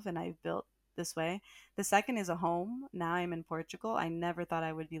love and I've built this way. The second is a home. Now I'm in Portugal. I never thought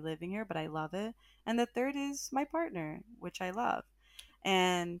I would be living here, but I love it. And the third is my partner, which I love.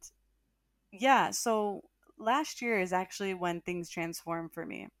 And yeah, so last year is actually when things transformed for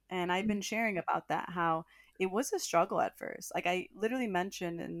me. And I've been sharing about that, how it was a struggle at first. Like I literally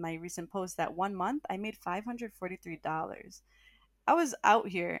mentioned in my recent post that 1 month I made $543. I was out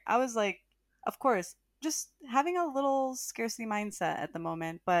here. I was like, of course, just having a little scarcity mindset at the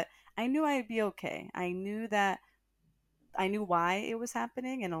moment, but I knew I'd be okay. I knew why it was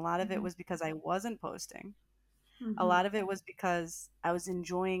happening, and a lot of it Mhm. was because I wasn't posting. A Mhm. lot of it was because I was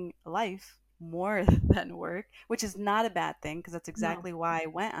enjoying life more than work, which is not a bad thing because that's No. exactly why I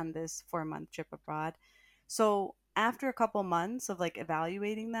went on this 4 month trip abroad. So after a couple months of like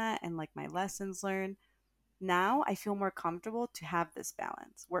evaluating that and like my lessons learned, now I feel more comfortable to have this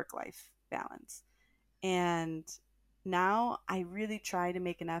balance, work life balance. And now I really try to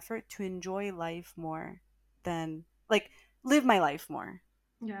make an effort to enjoy life more than like live my life more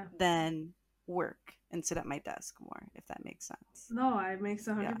Yeah. than work and sit at my desk more, if that makes sense. No, it makes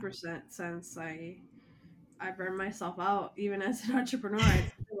a Yeah. 100% sense. I burned myself out even as an entrepreneur. I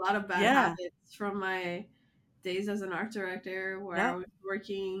took a lot of bad Yeah. habits from my days as an art director where I Yep. was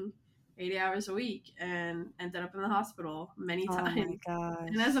working 80 hours a week and ended up in the hospital many Oh my times.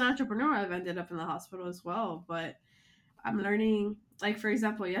 And as an gosh. entrepreneur, I've ended up in the hospital as well. But I'm learning, like, for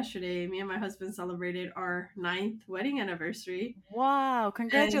example, yesterday, me and my husband celebrated our ninth wedding anniversary. Wow.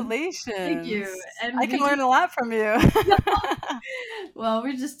 And thank you. Congratulations. And I we can just learn a lot from you. well,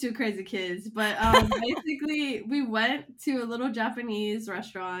 we're just two crazy kids. But basically, we went to a little Japanese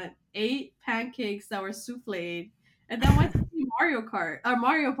restaurant, ate pancakes that were souffled, and then went to see Mario Kart,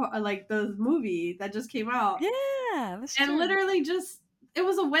 or like the movie that just came out. Yeah, that's And true. literally, just it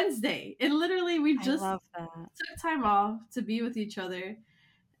was a Wednesday. And literally, we I just love that. took time off to be with each other.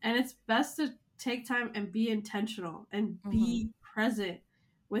 And it's best to take time and be intentional and Hmm. be present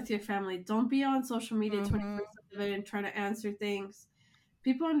with your family. Don't be on social media Hmm. 24/7 and trying to answer things.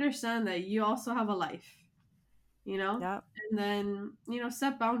 People understand that you also have a life, you know? Yep. And then,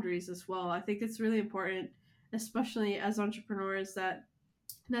 set boundaries as well. I think it's really important, especially as entrepreneurs, that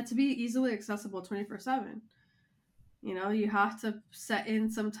to be easily accessible 24/7. You have to set in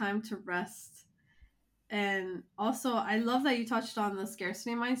some time to rest. And also, I love that you touched on the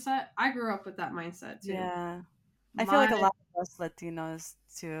scarcity mindset. I grew up with that mindset too. Yeah. I feel like My a lot of us Latinos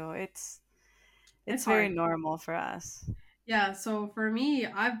too. It's It's very hard. normal for us. Yeah, so for me,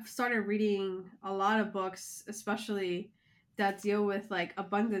 I've started reading a lot of books, especially that deal with like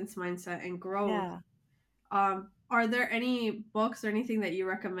abundance mindset and growth. Yeah. Are there any books or anything that you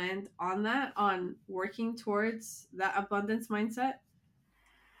recommend on that, on working towards that abundance mindset?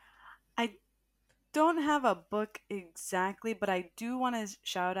 I don't have a book exactly, but I do want to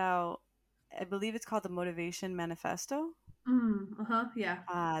shout out, I believe it's called The Motivation Manifesto. Uh-huh, yeah.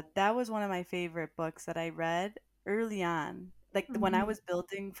 That was one of my favorite books that I read early on. Like when I Hmm. was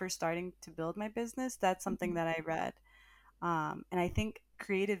building, first starting to build my business, that's something that I read. And I think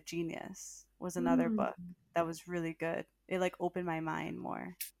Creative Genius was another Mm, book that was really good. It like opened my mind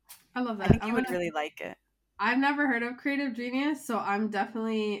more. I love I that. think you would really like it. I've never heard of Creative Genius, so I'm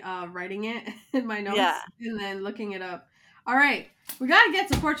definitely writing it in my Yeah. notes and then looking it up. All right, we gotta get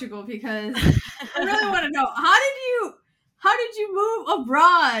to Portugal because I really want to know how did you move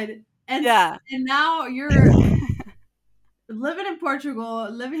abroad Yeah. and now you're living in Portugal,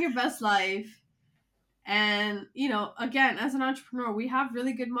 living your best life, and again, as an entrepreneur, we have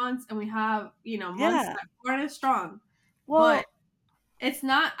really good months and we have months Yeah. that aren't as strong, but Well, it's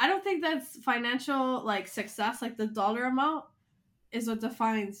not. I don't think that's financial like success, like the dollar amount is what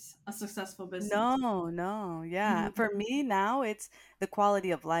defines a successful business. no, no, yeah. Mhm. For me now, it's the quality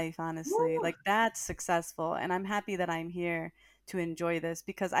of life, honestly. Woo! Like that's successful. And I'm happy that I'm here to enjoy this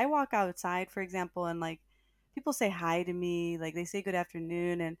because I walk outside, for example, and like people say hi to me, like they say good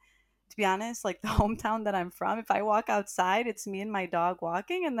afternoon. And to be honest, like the hometown that I'm from, if I walk outside, it's me and my dog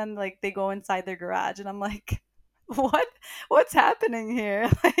walking, and then like they go inside their garage, and I'm like, what? What's happening here?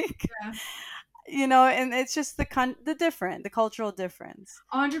 Like, Yeah, and it's just the cultural difference.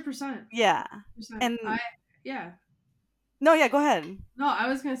 100%. Yeah. 100%. And Yeah. no, yeah, go ahead. No, I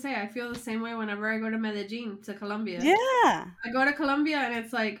was gonna say I feel the same way whenever I go to Medellin to Colombia. Yeah. I go to Colombia and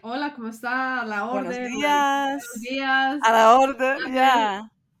it's like, hola, ¿cómo está? La Buenos orden, like, buenos días. días, A la orden. tardes. Yeah.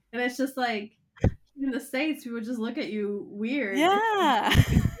 And it's just like, in the States, people just look at you weird if Yeah.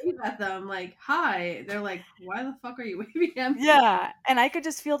 you wave at them, like, hi. They're like, why the fuck are you waving at me? Yeah. And I could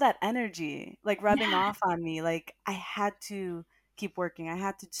just feel that energy like rubbing Yeah. off on me. Like I had to keep working. I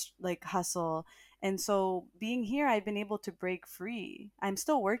had to like hustle. And so being here, I've been able to break free. I'm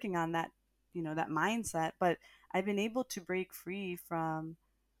still working on that, that mindset, but I've been able to break free from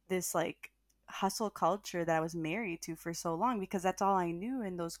this like hustle culture that I was married to for so long because that's all I knew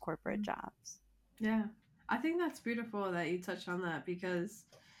in those corporate jobs. Yeah. I think that's beautiful that you touched on that because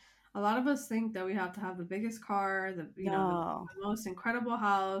A lot of us think that we have to have the biggest car, No. the most incredible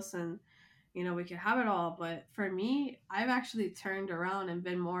house, and we can have it all. But for me, I've actually turned around and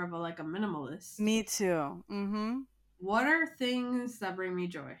been more of a like a minimalist. Me too. Mm-hmm. What are things that bring me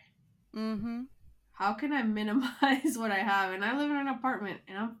joy? Mm-hmm. How can I minimize what I have? And I live in an apartment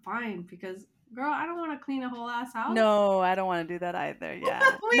and I'm fine because, girl, I don't want to clean a whole ass house. No, I don't want to do that either. Yeah.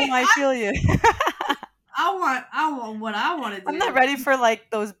 No, Wait, I feel you. I want what I want to I'm not do. ready for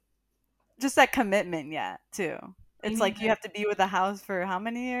like those, just that commitment yet, too. Me It's like you neither. have to be with the house for how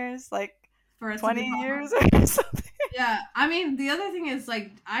many years? Like For it to be 20 home. years or something. Yeah, I mean, the other thing is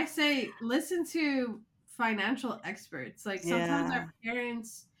like I say, listen to financial experts. Like sometimes our Yeah.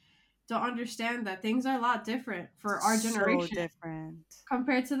 parents don't understand that things are a lot different for our So generation different.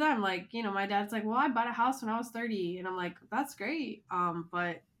 compared to them. Like, my dad's like, "Well, I bought a house when I was 30." And I'm like, "That's great."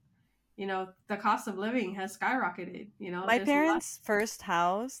 But the cost of living has skyrocketed. My There's a lot. parents' first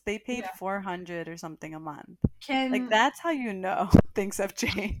house, they paid Yeah. 400 or something a month. Like Can that's how you know things have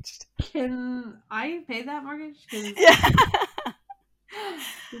changed. can I pay that mortgage? Because Yeah.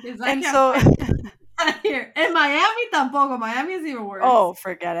 because I And can't so find it here in Miami. Tampoco. Miami is even worse. oh,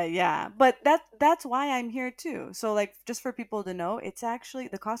 forget it. Yeah. But that's why I'm here too. So like just for people to know, it's actually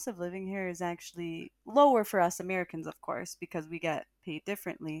the cost of living here is actually lower for us Americans, of course, because we get paid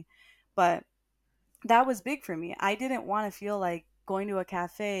differently. But that was big for me. I didn't want to feel like going to a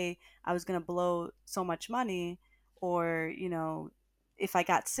cafe, I was going to blow so much money or, if I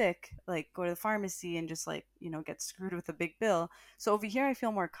got sick, like go to the pharmacy and just like, get screwed with a big bill. So over here I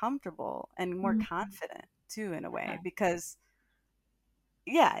feel more comfortable and more Mhm. confident too in a way Yeah. because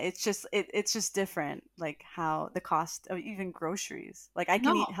yeah, it's just different like how the cost of even groceries. Like I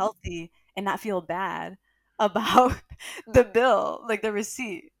can eat No, healthy and not feel bad about the bill, like the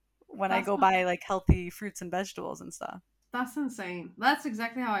receipt when I that's go buy like healthy fruits and vegetables and stuff. That's insane. That's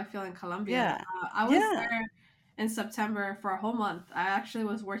exactly how I feel in Colombia. Yeah. I was Yeah. there in September for a whole month. I actually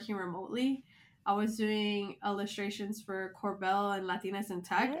was working remotely. I was doing illustrations for Corbel and Latinas in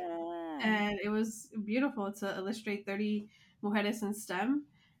Tech, Yeah. and it was beautiful to illustrate 30 mujeres in STEM.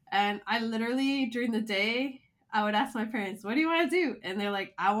 And I literally, during the day, I would ask my parents, "What do you want to do?" And they're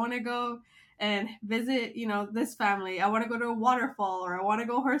like, "I want to go and visit, this family. I want to go to a waterfall, or I want to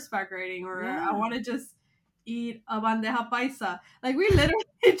go horseback riding, or I Yeah. want to just eat a bandeja paisa." Like we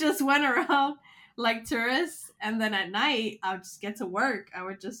literally just went around like tourists, and then at night I would just get to work. I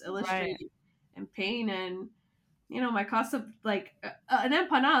would just Right. illustrate and paint, and my cost of like an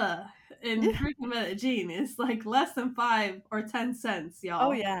empanada in Yeah. freaking Medellin is like less than 5 or 10 cents, Oh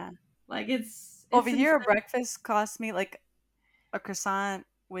y'all. yeah. Like it's Over here a insane. breakfast costs me like a croissant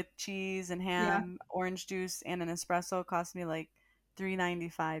with cheese and Yeah. ham, orange juice, and an espresso cost me like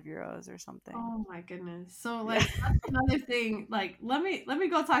 3.95 euros or something. Oh my goodness. So Yeah. like that's another thing. Like let me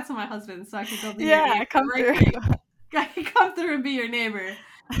go talk to my husband so I could go be your Yeah, neighbor come right through. quick. I can come through and be your neighbor.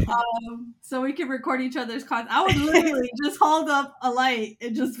 So we can record each other's content. I would literally just hold up a light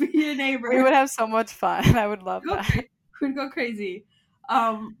and just be your We neighbor. would have so much fun. I would love Go that. crazy. We'd go crazy.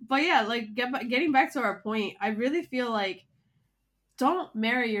 But yeah, like getting back to our point, I really feel like don't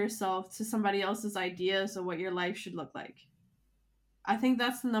marry yourself to somebody else's ideas of what your life should look like. I think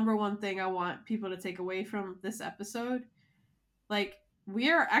that's the number one thing I want people to take away from this episode. Like,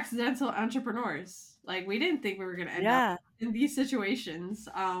 we are accidental entrepreneurs. Like, we didn't think we were going to end up Yeah, in these situations.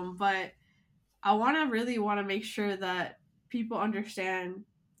 But I want to make sure that people understand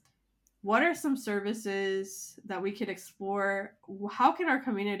what are some services that we could explore. How can our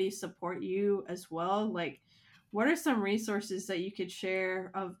community support you as well? Like, what are some resources that you could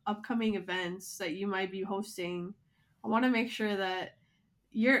share of upcoming events that you might be hosting? I want to make sure that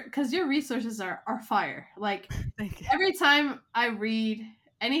because your resources are fire. Like, thank you. every time I read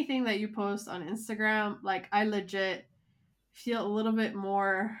anything that you post on Instagram, like, I legit feel a little bit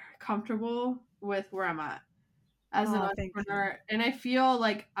more comfortable with where I'm at as an Oh, thank you. entrepreneur, and I feel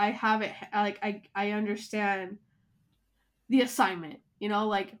like I have it. Like, I understand the assignment.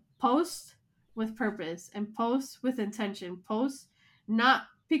 Like, post with purpose and post with intention. Post not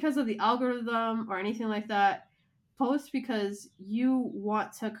because of the algorithm or anything like that. Post because you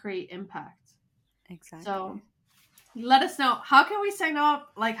want to create impact. So Exactly. let us know, how can we sign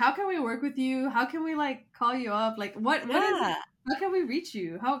up, like how can we work with you, how can we like call you up, like what is it, Yeah. how can we reach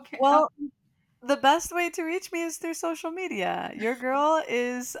you, how Well, the best way to reach me is through social media. Your girl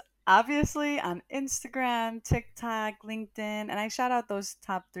is obviously on Instagram, TikTok, LinkedIn, and I shout out those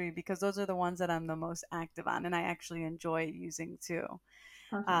top three because those are the ones that I'm the most active on and I actually enjoy using too.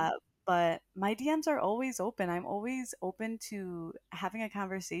 perfect. Uh, but my DMs are always open. I'm always open to having a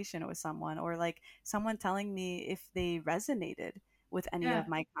conversation with someone or like someone telling me if they resonated with any Yeah. of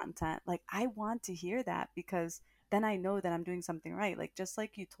my content. Like, I want to hear that because then I know that I'm doing something right. Like, just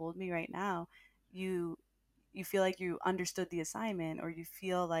like you told me right now, you you feel like you understood the assignment, or you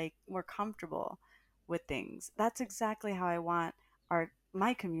feel like more comfortable with things. That's exactly how I want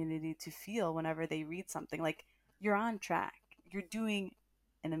my community to feel whenever they read something. Like, you're on track. You're doing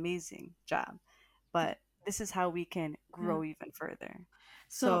an amazing job. But this is how we can Yeah. grow even further.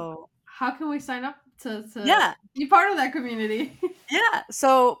 So So, how can we sign up to yeah, be part of that community? yeah.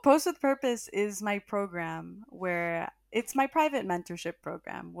 So, Post with Purpose is my program where it's my private mentorship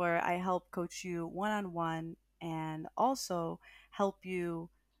program where I help coach you one on one and also help you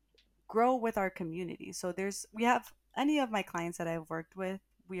grow with our community. So, we have any of my clients that I've worked with,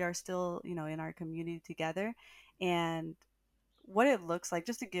 we are still, in our community together. And what it looks like,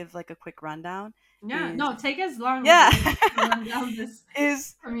 just to give like a quick rundown, Yeah, is no, take as long as yeah, you want to run down this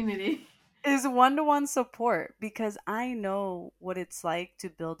is community. one-to-one support, because I know what it's like to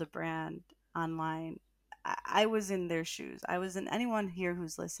build a brand online. I was in their shoes. I was in anyone here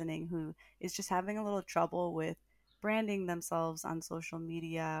who's listening who is just having a little trouble with branding themselves on social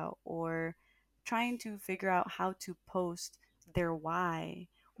media, or trying to figure out how to post their why,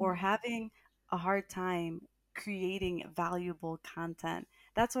 or having a hard time creating valuable content.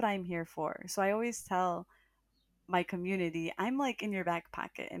 That's what I'm here for. So I always tell my community, I'm like in your back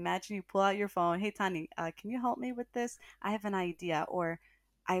pocket. Imagine you pull out your phone. Hey, Tani, can you help me with this? I have an idea, or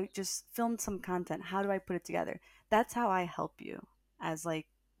I just filmed some content. How do I put it together? That's how I help you as like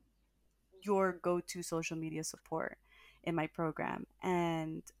your go to social media support in my program.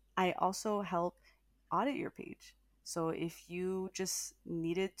 And I also help audit your page. So if you just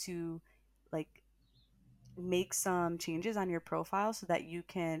needed to like make some changes on your profile so that you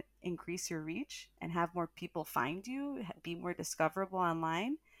can increase your reach and have more people find you, be more discoverable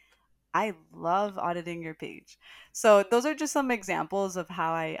online, I love auditing your page. So those are just some examples of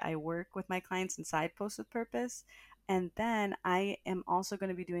how I work with my clients inside Post with Purpose. And then I am also going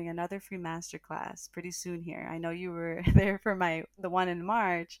to be doing another free masterclass pretty soon here. I know you were there for the one in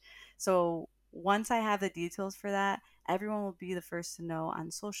March. So once I have the details for that, everyone will be the first to know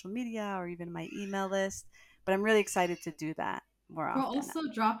on social media or even my email list. But I'm really excited to do that more We'll often. also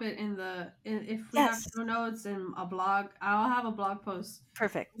drop it if we have Yes, show notes and a blog. I'll have a blog post with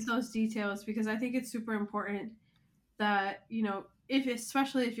perfect. those details because I think it's super important that if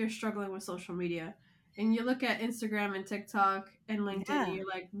especially if you're struggling with social media and you look at Instagram and TikTok and LinkedIn and Yeah. you're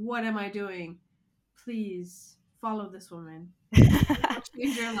like, what am I doing? Please follow this woman. It will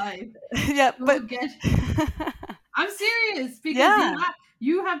change your life. Yeah, It but will get I'm serious because yeah,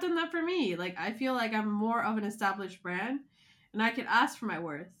 you have done that for me. Like I feel like I'm more of an established brand and I can ask for my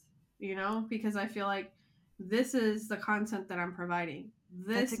worth, because I feel like this is the content that I'm providing.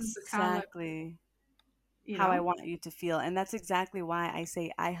 that's This is the kind of, exactly you how I know. want you to feel. And that's exactly why I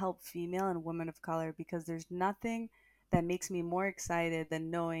say I help female and women of color, because there's nothing that makes me more excited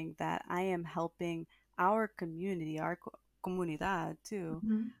than knowing that I am helping our community, our comunidad too,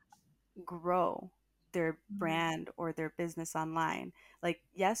 Mhm. grow their brand or their business online. Like,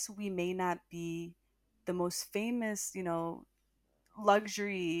 yes, we may not be the most famous,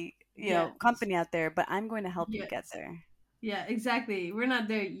 luxury, Yet. company out there, but I'm going to help you Yet. get there. Yeah, exactly. We're not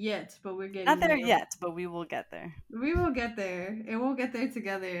there yet, but we're Not getting there there. yet, but we will get there. We will get there, and we'll get there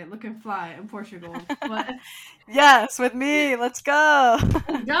together, looking fly in Portugal. But Yes, with me. Let's go.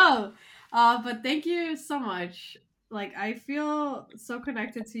 let's go. But thank you so much. Like I feel so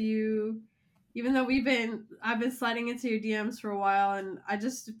connected to you, even though I've been sliding into your DMs for a while, and I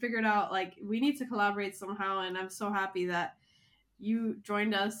just figured out like we need to collaborate somehow, and I'm so happy that you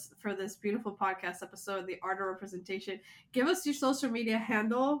joined us for this beautiful podcast episode, The Art of Representation. Give us your social media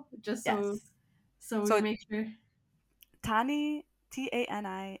handle just Yes. so we So make sure. Tani,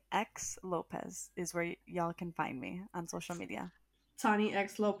 TANI X Lopez is where y'all can find me on social media. Tani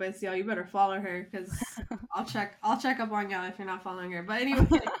X Lopez, yo, you better follow her because I'll check up on y'all if you're not following her. But anyway,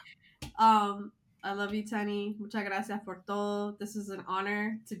 um, I love you, Tani. Muchas gracias por todo. This is an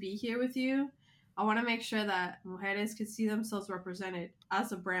honor to be here with you. I want to make sure that mujeres can see themselves represented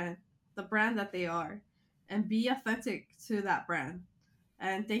as a brand, the brand that they are, and be authentic to that brand.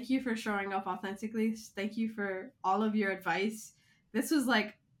 And thank you for showing up authentically. Thank you for all of your advice. This was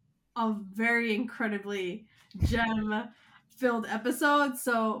like a very incredibly gem filled episode.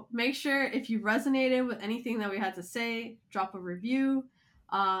 So make sure if you resonated with anything that we had to say, drop a review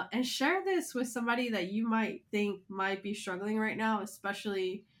and share this with somebody that you might think might be struggling right now,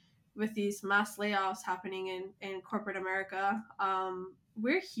 especially with these mass layoffs happening in corporate America.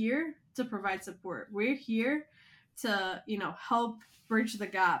 We're here to provide support. We're here to, help bridge the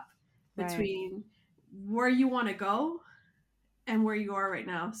gap Right. between where you want to go and where you are right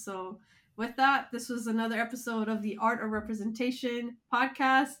now. So with that, this was another episode of the Art of Representation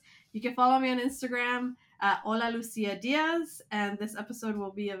podcast. You can follow me on Instagram at Hola Lucia Diaz, and this episode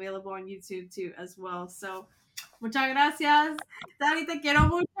will be available on YouTube too as well. So muchas gracias. Daddy, te quiero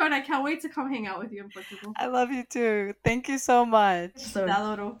mucho, and I can't wait to come hang out with you in Portugal. I love you too. Thank you so much. Te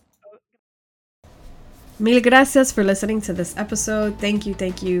adoro. Mil gracias for listening to this episode. Thank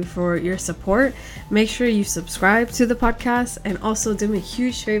you for your support. Make sure you subscribe to the podcast, and also do me a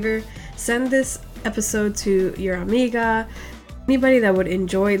huge favor, send this episode to your amiga, anybody that would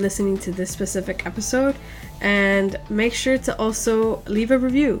enjoy listening to this specific episode, and make sure to also leave a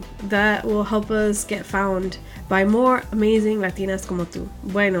review. That will help us get found by more amazing Latinas como tú.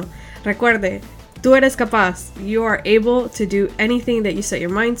 Bueno, recuerde, tú eres capaz. You are able to do anything that you set your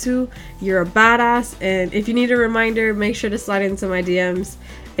mind to. You're a badass. And if you need a reminder, make sure to slide into my DMs.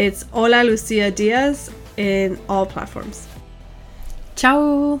 It's Hola Lucia Diaz in all platforms.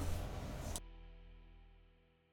 Ciao!